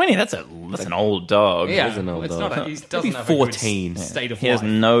 extreme. 20, that's an old dog. Yeah, is an old it's dog. not. He doesn't Maybe have 14. a good state of He has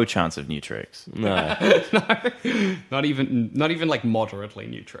life. no chance of new tricks. No. Not even like moderately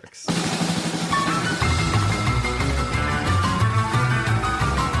new tricks.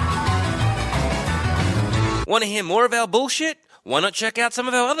 Want to hear more of our bullshit? Why not check out some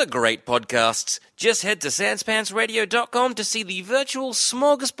of our other great podcasts? Just head to sanspantsradio.com to see the virtual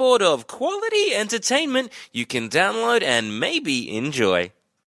smorgasbord of quality entertainment you can download and maybe enjoy.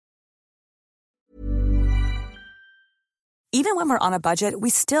 Even when we're on a budget, we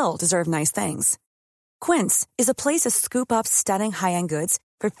still deserve nice things. Quince is a place to scoop up stunning high-end goods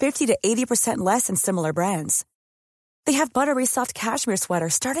for 50 to 80% less than similar brands. They have buttery soft cashmere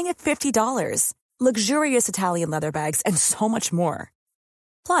sweaters starting at $50, luxurious Italian leather bags, and so much more.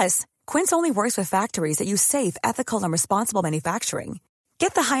 Plus, Quince only works with factories that use safe, ethical, and responsible manufacturing.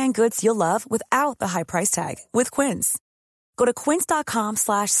 Get the high-end goods you'll love without the high price tag with Quince. Go to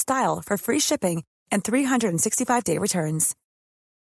quince.com/style for free shipping and 365-day returns.